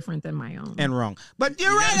they're different than my own. And wrong. But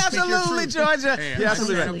you're right. Absolutely, Georgia. Hey, you're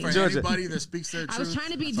absolutely right. Georgia. Anybody that speaks their truth. I was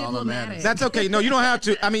trying to be diplomatic. That's okay. No, you don't have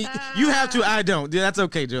to. I mean, you have to. I don't. Yeah, that's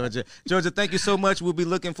okay, Georgia. Georgia, thank you so much. We'll be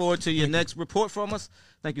looking forward to your next report from us.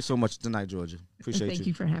 Thank you so much tonight, Georgia. Appreciate you. Thank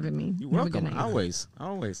you for having me. You're welcome. Always.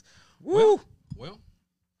 Woo. Well.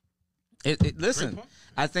 Listen,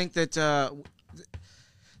 I think that,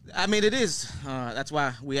 it is. That's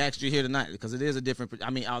why we asked you here tonight, because it is a different.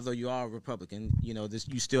 Although you are a Republican, you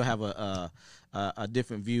still have a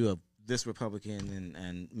different view of this Republican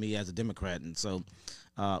and me as a Democrat, and so.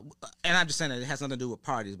 And I'm just saying that it has nothing to do with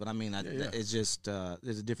parties, but it's just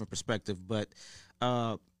there's a different perspective. But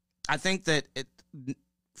I think that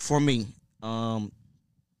for me.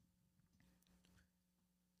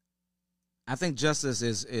 I think justice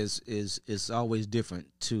is always different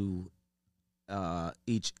to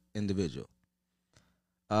each individual.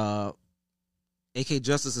 AK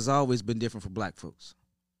justice has always been different for black folks.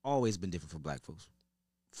 Always been different for black folks.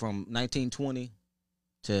 From 1920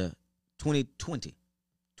 to 2020,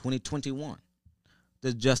 2021,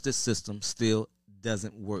 the justice system still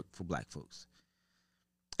doesn't work for black folks,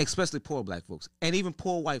 especially poor black folks and even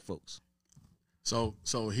poor white folks. So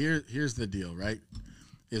here's the deal, right?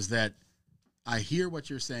 Is that I hear what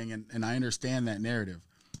you're saying, and I understand that narrative.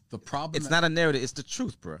 The problem— It's not a narrative, it's the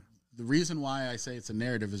truth, bro. The reason why I say it's a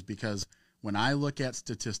narrative is because when I look at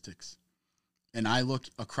statistics and I look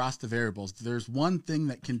across the variables, there's one thing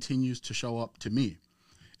that continues to show up to me,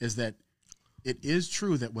 is that it is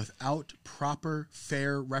true that without proper,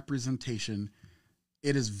 fair representation,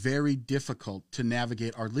 it is very difficult to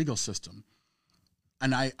navigate our legal system.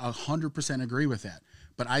 And I 100% agree with that.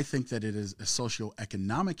 But I think that it is a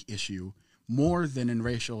socioeconomic issue more than a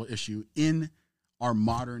racial issue in our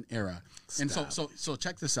modern era. And so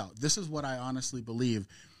check this out. This is what I honestly believe.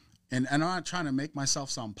 And I'm not trying to make myself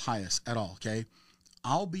sound pious at all, okay?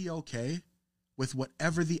 I'll be okay with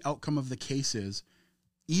whatever the outcome of the case is,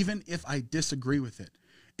 even if I disagree with it.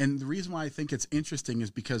 And the reason why I think it's interesting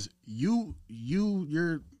is because you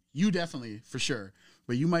definitely, for sure,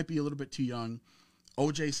 but you might be a little bit too young.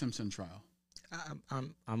 O.J. Simpson trial.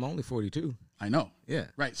 I'm only 42. I know. Yeah.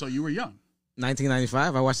 Right. So you were young.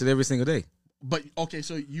 1995. I watched it every single day. But okay,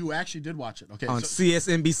 so you actually did watch it. Okay. On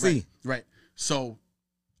CSNBC. Right. So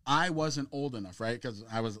I wasn't old enough, right? Because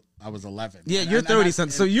I was 11. Yeah, you're 30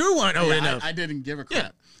 something. So you weren't old enough. I didn't give a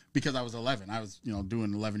crap because I was 11. I was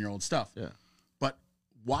doing 11-year-old stuff. Yeah. But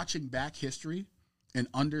watching back history and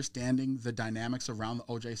understanding the dynamics around the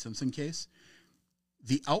O.J. Simpson case,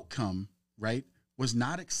 the outcome, right, was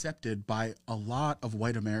not accepted by a lot of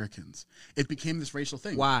white Americans. It became this racial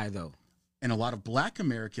thing. Why, though? And a lot of black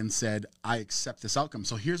Americans said, I accept this outcome.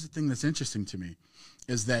 So here's the thing that's interesting to me,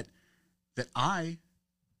 is that I,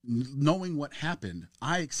 knowing what happened,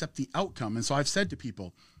 I accept the outcome. And so I've said to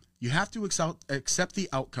people, you have to accept the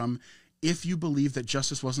outcome. If you believe that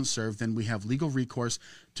justice wasn't served, then we have legal recourse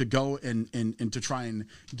to go and to try and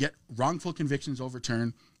get wrongful convictions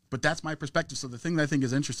overturned. But that's my perspective. So the thing that I think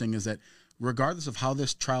is interesting is that regardless of how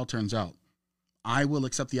this trial turns out, I will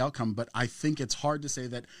accept the outcome. But I think it's hard to say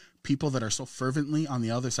that people that are so fervently on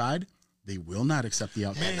the other side, they will not accept the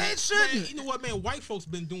outcome. Man, They shouldn't. Man, you know what, man? White folks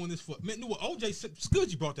been doing this for. Man, you know what? OJ, it's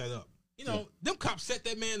good you brought that up. You know, them cops set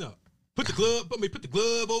that man up. Put the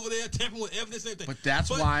glove over there, tampering with evidence and everything. But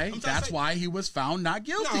that's why he was found not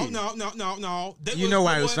guilty. No. You know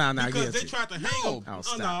why he was found not because guilty. they tried to hang him.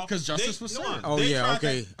 Oh, no, because justice was served. Oh, yeah,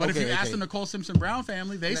 okay. But if you ask the Nicole Simpson Brown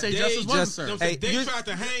family, they say justice wasn't served. Hey, they tried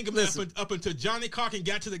to hang him up until Johnny Cochran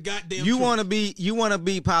got to the goddamn. You want to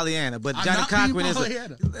be Pollyanna, but I'm Johnny not Cochran being is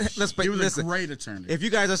Pollyanna. he was a great attorney. If you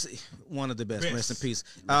guys are one of the best, rest in peace.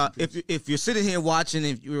 If you're sitting here watching,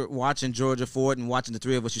 if you're watching Georgia Ford and watching the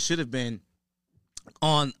three of us, you should have been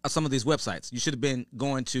on some of these websites. You should have been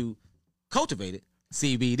going to Cultivated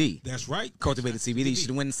CBD. That's right. Cultivated CBD. You should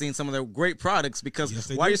have went and seen some of their great products because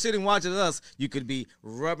while you're sitting watching us, you could be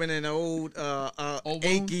rubbing an old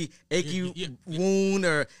achy wound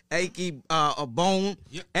or achy a bone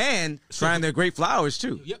and trying their great flowers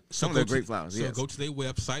too. Yep. Some of their great flowers. So go to their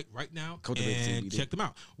website right now and check them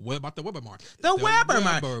out. What about the Weber Mart? The Weber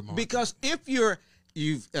Mart. Because if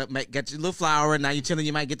you've got your little flower and now you're telling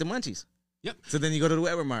you might get the munchies. Yep. So then you go to the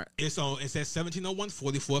Weber Mart. It's at 1701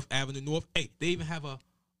 44th Avenue North. Hey, they even have a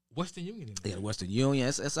Western Union in there. Yeah, Western Union.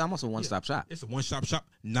 It's almost a one-stop shop. It's a one-stop shop.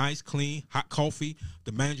 Nice, clean, hot coffee.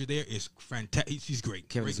 The manager there is fantastic. He's great.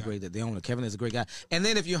 Kevin's a great guy. The owner. Kevin is a great guy. And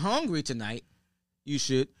then if you're hungry tonight, you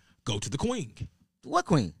should go to the Queen. What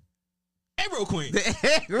Queen? Egg Queen. The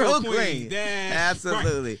Egg Queen. That's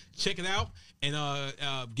absolutely. Right. Check it out and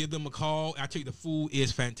give them a call. I tell you, the food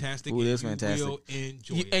is fantastic. Food is fantastic. You will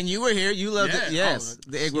enjoy it. And you were here. You loved it. Yes.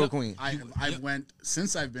 The Egg Roll Queen. I went,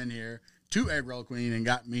 since I've been here, to Egg Roll Queen and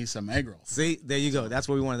got me some egg rolls. See, there you go. That's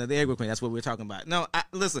what we wanted. The Egg Roll Queen. That's what we were talking about. No,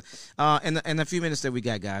 listen. In a few minutes that we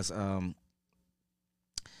got, guys.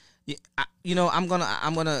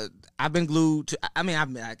 I've been glued to.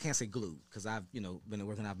 I can't say glued because I've been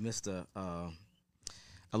working. I've missed a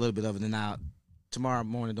little bit of it. And now tomorrow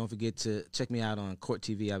morning, don't forget to check me out on Court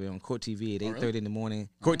TV. I'll be on Court TV at 8:30 in the morning.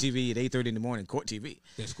 Court TV at 8:30 in the morning. Court TV.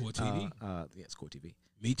 That's Court TV. Yes, Court TV.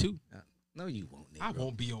 Me too. No, you won't. Negro. I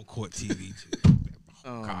won't be on Court TV too.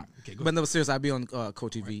 God. Okay, go but no, seriously, I'll be on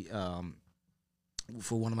Court TV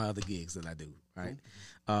for one of my other gigs that I do. Right.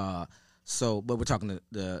 But we're talking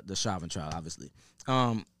the Chauvin trial, obviously.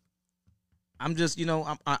 I'm just,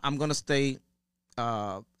 I'm gonna stay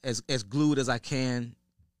as glued as I can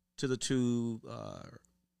to the tube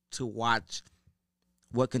to watch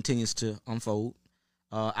what continues to unfold.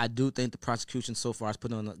 I do think the prosecution so far has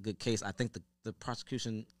put on a good case. I think the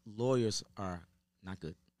prosecution lawyers are not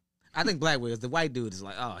good. I think Black Williams, the white dude, is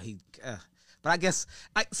like, but I guess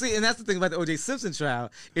I see, and that's the thing about the O.J. Simpson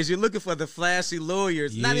trial is you're looking for the flashy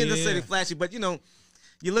lawyers, not even necessarily flashy, but you're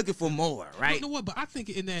looking for more, right? You know what? But I think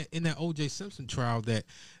in that O.J. Simpson trial, that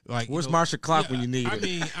where's Marsha Clark when you need her?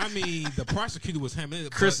 I mean, the prosecutor was handling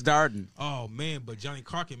it. Chris Darden. Oh man, but Johnny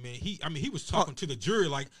Cochran, man, he was talking to the jury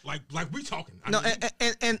like we talking.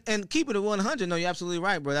 And keep it at 100. No, you're absolutely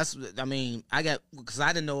right, bro. Because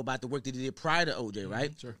I didn't know about the work that he did prior to O.J.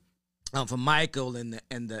 Right? Sure. For Michael and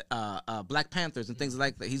the Black Panthers and things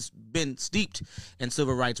like that. He's been steeped in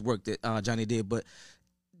civil rights work that Johnny did. But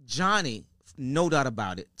Johnny, no doubt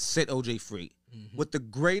about it, set OJ free with the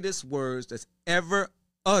greatest words that's ever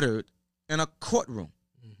uttered in a courtroom.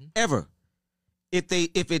 Ever. If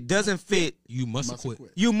it doesn't fit, you must acquit.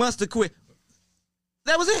 You must acquit.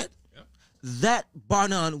 That was it. Yep. That bar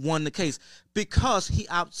none won the case because he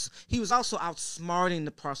was also outsmarting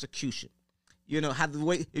the prosecution. How the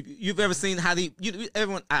way, if you've ever seen how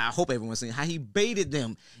I hope everyone's seen how he baited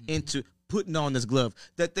them into putting on this glove,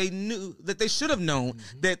 that they should have known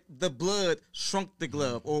that the blood shrunk the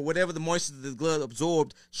glove, or whatever the moisture the glove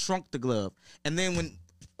absorbed shrunk the glove. And then when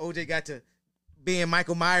OJ got to being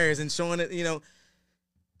Michael Myers and showing it,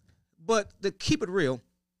 but to keep it real,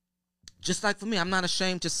 just like for me, I'm not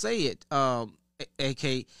ashamed to say it,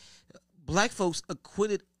 AK, Black folks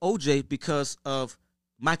acquitted OJ because of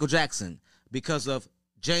Michael Jackson, because of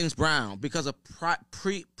James Brown, because of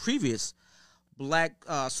previous Black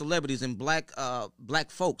celebrities and black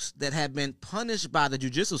folks that have been punished by the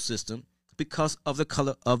judicial system because of the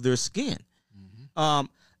color of their skin.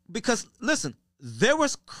 Because, listen, there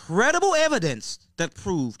was credible evidence that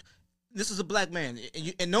proved this is a black man,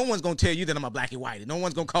 and no one's going to tell you that I'm a blackie whitey. No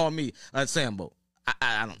one's going to call me a Sambo.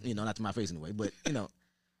 I don't, not to my face anyway, but,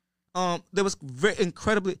 there was very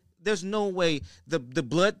incredibly, there's no way the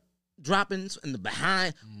blood droppings in the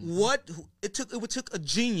behind. What it took a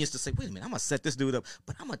genius to say, wait a minute, I'm gonna set this dude up,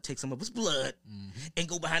 but I'm gonna take some of his blood and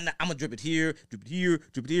go behind that. I'm gonna drip it here, drip it here,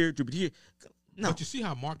 drip it here, drip it here. No. But you see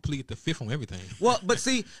how Mark pleaded the fifth on everything. Well, but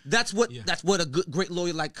see, that's what a great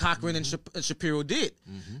lawyer like Cochran and Shapiro did.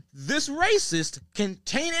 This racist can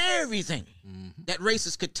taint everything. That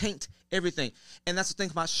racist could taint everything, and that's the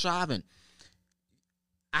thing about Chauvin.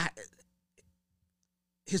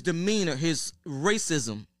 His demeanor, his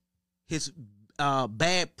racism, his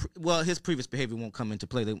his previous behavior won't come into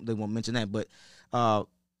play. They won't mention that, but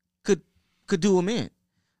could do him in.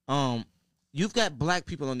 You've got black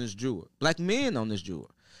people on this jury, black men on this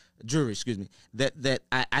jury, excuse me, that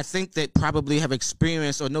I think that probably have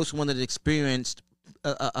experienced or know someone that experienced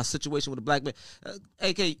a situation with a black man.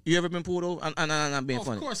 AK, you ever been pulled over? I'm not being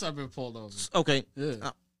funny. Of course I've been pulled over. Okay.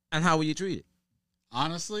 Yeah. And how were you treated?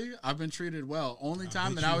 Honestly, I've been treated well. Only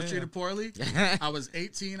time that I was treated poorly, I was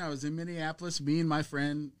 18. I was in Minneapolis. Me and my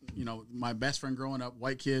friend, my best friend growing up,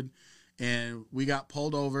 white kid, and we got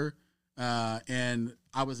pulled over. And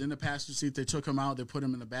I was in the passenger seat. They took him out. They put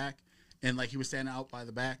him in the back, and like he was standing out by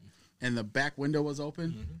the back, and the back window was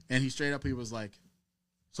open, and he was like,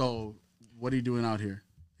 "So, what are you doing out here?"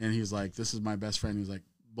 And he's like, "This is my best friend." He's like,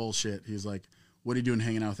 "Bullshit." He's like, "What are you doing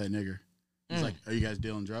hanging out with that nigger?" He's like, "Are you guys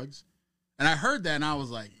dealing drugs?" And I heard that, and I was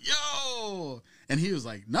like, "Yo!" And he was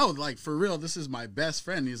like, "No, like for real, this is my best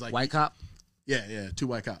friend." He's like, "White cop?" Yeah, 2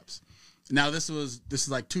 white cops. Now this is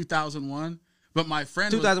like 2001, but my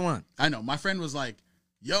friend 2001. I know my friend was like,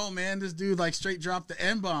 "Yo, man, this dude like straight dropped the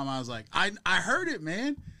N-bomb." I was like, "I heard it,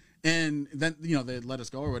 man." And then they let us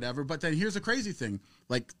go or whatever. But then here's the crazy thing: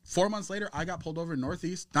 like 4 months later, I got pulled over in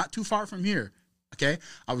Northeast, not too far from here. Okay,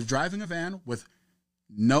 I was driving a van with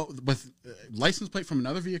license plate from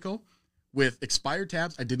another vehicle. With expired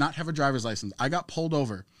tabs. I did not have a driver's license. I got pulled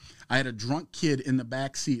over. I had a drunk kid in the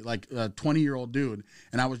back seat, like a 20-year-old dude,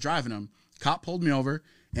 and I was driving him. Cop pulled me over,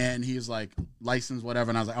 and he was like, license,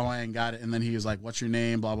 whatever. And I was like, "Oh, I ain't got it." And then he was like, "What's your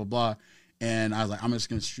name?" Blah, blah, blah. And I was like, "I'm just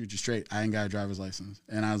going to shoot you straight. I ain't got a driver's license."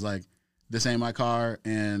 And I was like, "This ain't my car."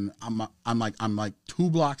 And I'm like 2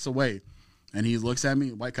 blocks away. And he looks at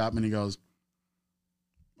me, white cop, and he goes,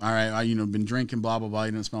 "All right, I been drinking, blah, blah, blah.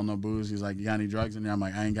 You didn't smell no booze." He's like, "You got any drugs in there?" I'm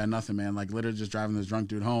like, "I ain't got nothing, man." Like, literally just driving this drunk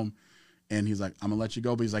dude home. And he's like, "I'm going to let you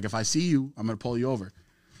go." But he's like, "If I see you, I'm going to pull you over."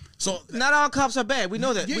 So not all cops are bad. We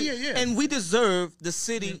know that. Yeah. And we deserve, the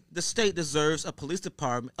state deserves a police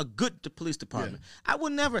department, a good police department. Yeah. I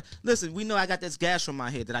would never, listen, we know I got this gas from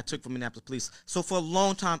my head that I took from Minneapolis police. So for a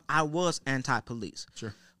long time, I was anti-police.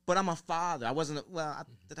 Sure. But I'm a father. I wasn't,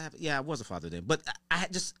 I was a father then. But I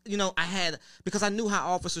had just, because I knew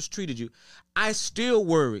how officers treated you, I still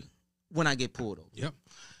worry when I get pulled over. Yep.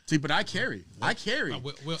 See, but I carry.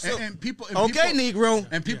 And people. Negro.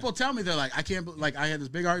 And people tell me, they're like, I can't. Like, I had this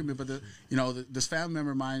big argument, but this family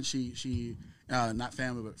member of mine, she not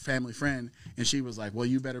family, but family friend, and she was like, "Well,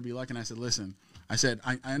 you better be lucky." And I said, "Listen," I said,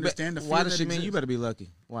 "I understand the fear." Why does she mean you better be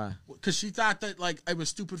lucky? Why? Because she thought that like it was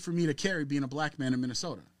stupid for me to carry being a black man in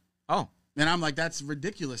Minnesota. Oh. And I'm like, that's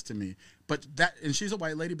ridiculous to me. But and she's a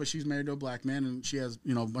white lady, but she's married to a black man, and she has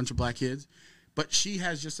a bunch of black kids. But she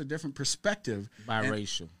has just a different perspective.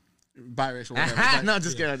 Biracial, whatever. No,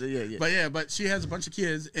 just kidding. Yeah. But she has a bunch of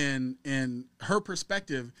kids, and her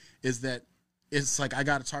perspective is that it's like I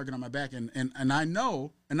got a target on my back, and I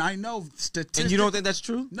know statistics. And you don't think that's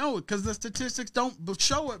true? No, because the statistics don't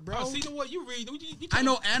show it, bro. Oh, see what you read. I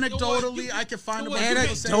know anecdotally, I can find a bunch of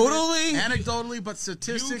people saying anecdotally, but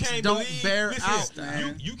statistics don't bear out,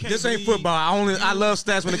 man. This ain't football. I love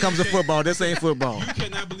stats when it comes to football. This ain't football. You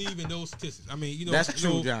cannot believe in those statistics. I mean, that's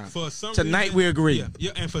true, John. For some tonight reason, we agree.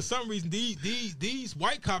 Yeah, and for some reason, these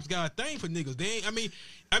white cops got a thing for niggas. They ain't.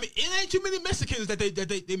 I mean, it ain't too many Mexicans that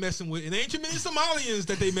they messing with. It ain't too many Somalians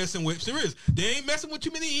that they messing with. Serious. They ain't messing with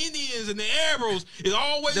too many Indians and the Arabs. It's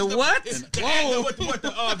always the what? The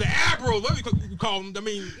Arabs. What we call them? I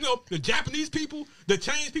mean, the Japanese people, the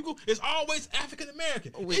Chinese people. It's always African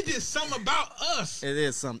American. It's just something about us. It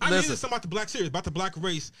is something. I mean, it's something about the black series, about the black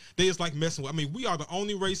race. They just like messing with. I mean, we are the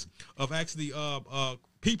only race of actually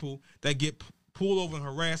people that get pulled over and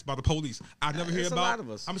harassed by the police. I never hear about. A lot of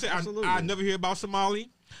us. I'm saying I never hear about Somali.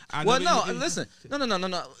 Listen.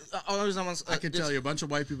 No. I can tell you a bunch of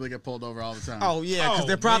white people get pulled over all the time. Oh yeah, because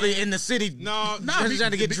they're probably in the city.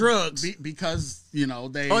 Trying to get drugs because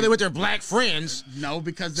they. Oh, they with their black friends. No,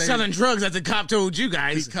 because they're selling drugs, as the cop told you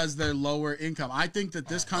guys. Because they're lower income. I think that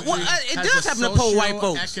this country it does happen to pull white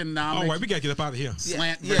folks. Economic. All right, we gotta get up out of here.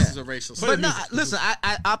 Slant versus a racial. But no, listen.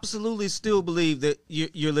 I absolutely still believe that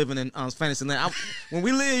you're living in fantasy land. When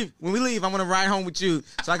we leave, I want to ride home with you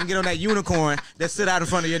so I can get on that unicorn that sit out in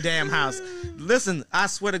front front of your damn house. Listen, I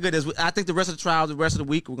swear to goodness, I think the rest of the trial, the rest of the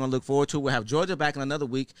week, we're gonna look forward to. We'll have Georgia back in another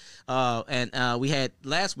week, and we had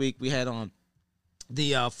last week we had on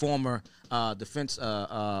the former defense,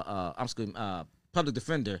 public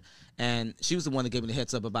defender, and she was the one that gave me the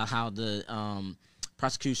heads up about how the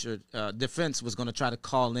prosecution defense was going to try to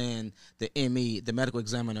call in the ME, the medical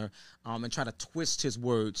examiner, and try to twist his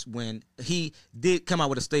words when he did come out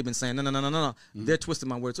with a statement saying, no, they're twisting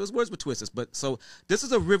my words. So his words were twisted. But so this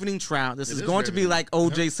is a riveting trial. This is going to be like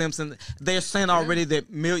O.J. Simpson. They're saying already that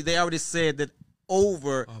they already said that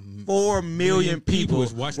over 4 million people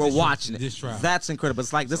were watching this trial. That's incredible.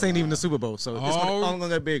 It's like this ain't even the Super Bowl, so it's only going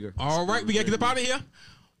to get bigger. All right, we got to get up out of here.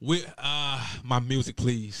 My music,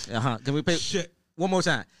 please. Can we pay? Shit. One more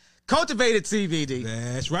time. Cultivated CBD.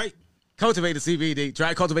 That's right. Cultivated CBD.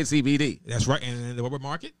 Try Cultivated CBD. That's right. And the Weber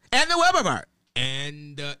Market. And the Weber Mart.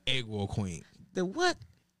 And the Egg Roll Queen. The what?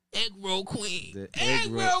 Egg Roll Queen. The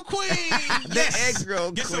Egg Roll Queen. The Egg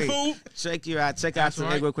Roll Queen. Get some food. Check out the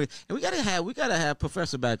Egg Roll Queen. And we gotta have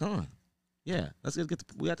Professor back on. Yeah. Let's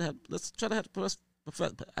try to have the Professor.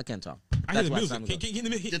 I can't talk. I hear the music. Can you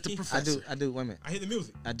get the Professor? I do. Wait a minute. I hear the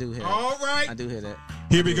music. I do hear. All right. I do hear that.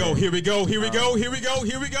 Here we go. Here we go. Here we go. Here we go.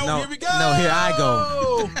 Here we go. No, here we go. No, here I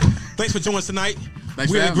go. Thanks for joining us tonight.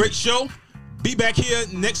 Thanks we for had a having great me. show. Be back here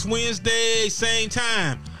next Wednesday, same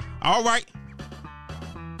time. All right.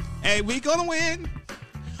 Hey, we gonna win.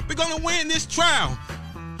 We're gonna win this trial.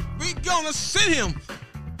 We're gonna send him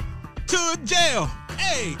to jail.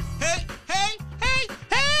 Hey, hey, hey, hey,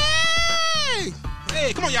 hey.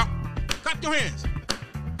 Hey, come on, y'all. Clap your hands.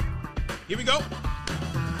 Here we go.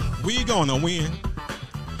 We're gonna win.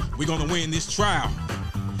 We're gonna win this trial.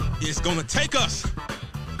 It's gonna take us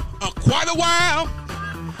quite a while.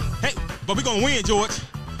 Hey, but we're gonna win, George.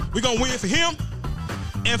 We're gonna win for him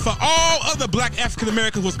and for all other black African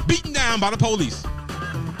Americans was beaten down by the police.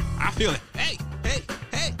 I feel it. Hey, hey,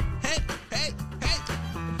 hey, hey, hey, hey,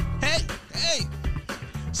 hey, hey.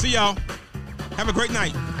 See y'all. Have a great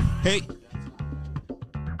night. Hey.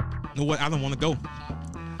 You know what? I don't want to go,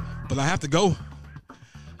 but I have to go.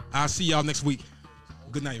 I'll see y'all next week.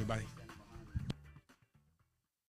 Good night, everybody.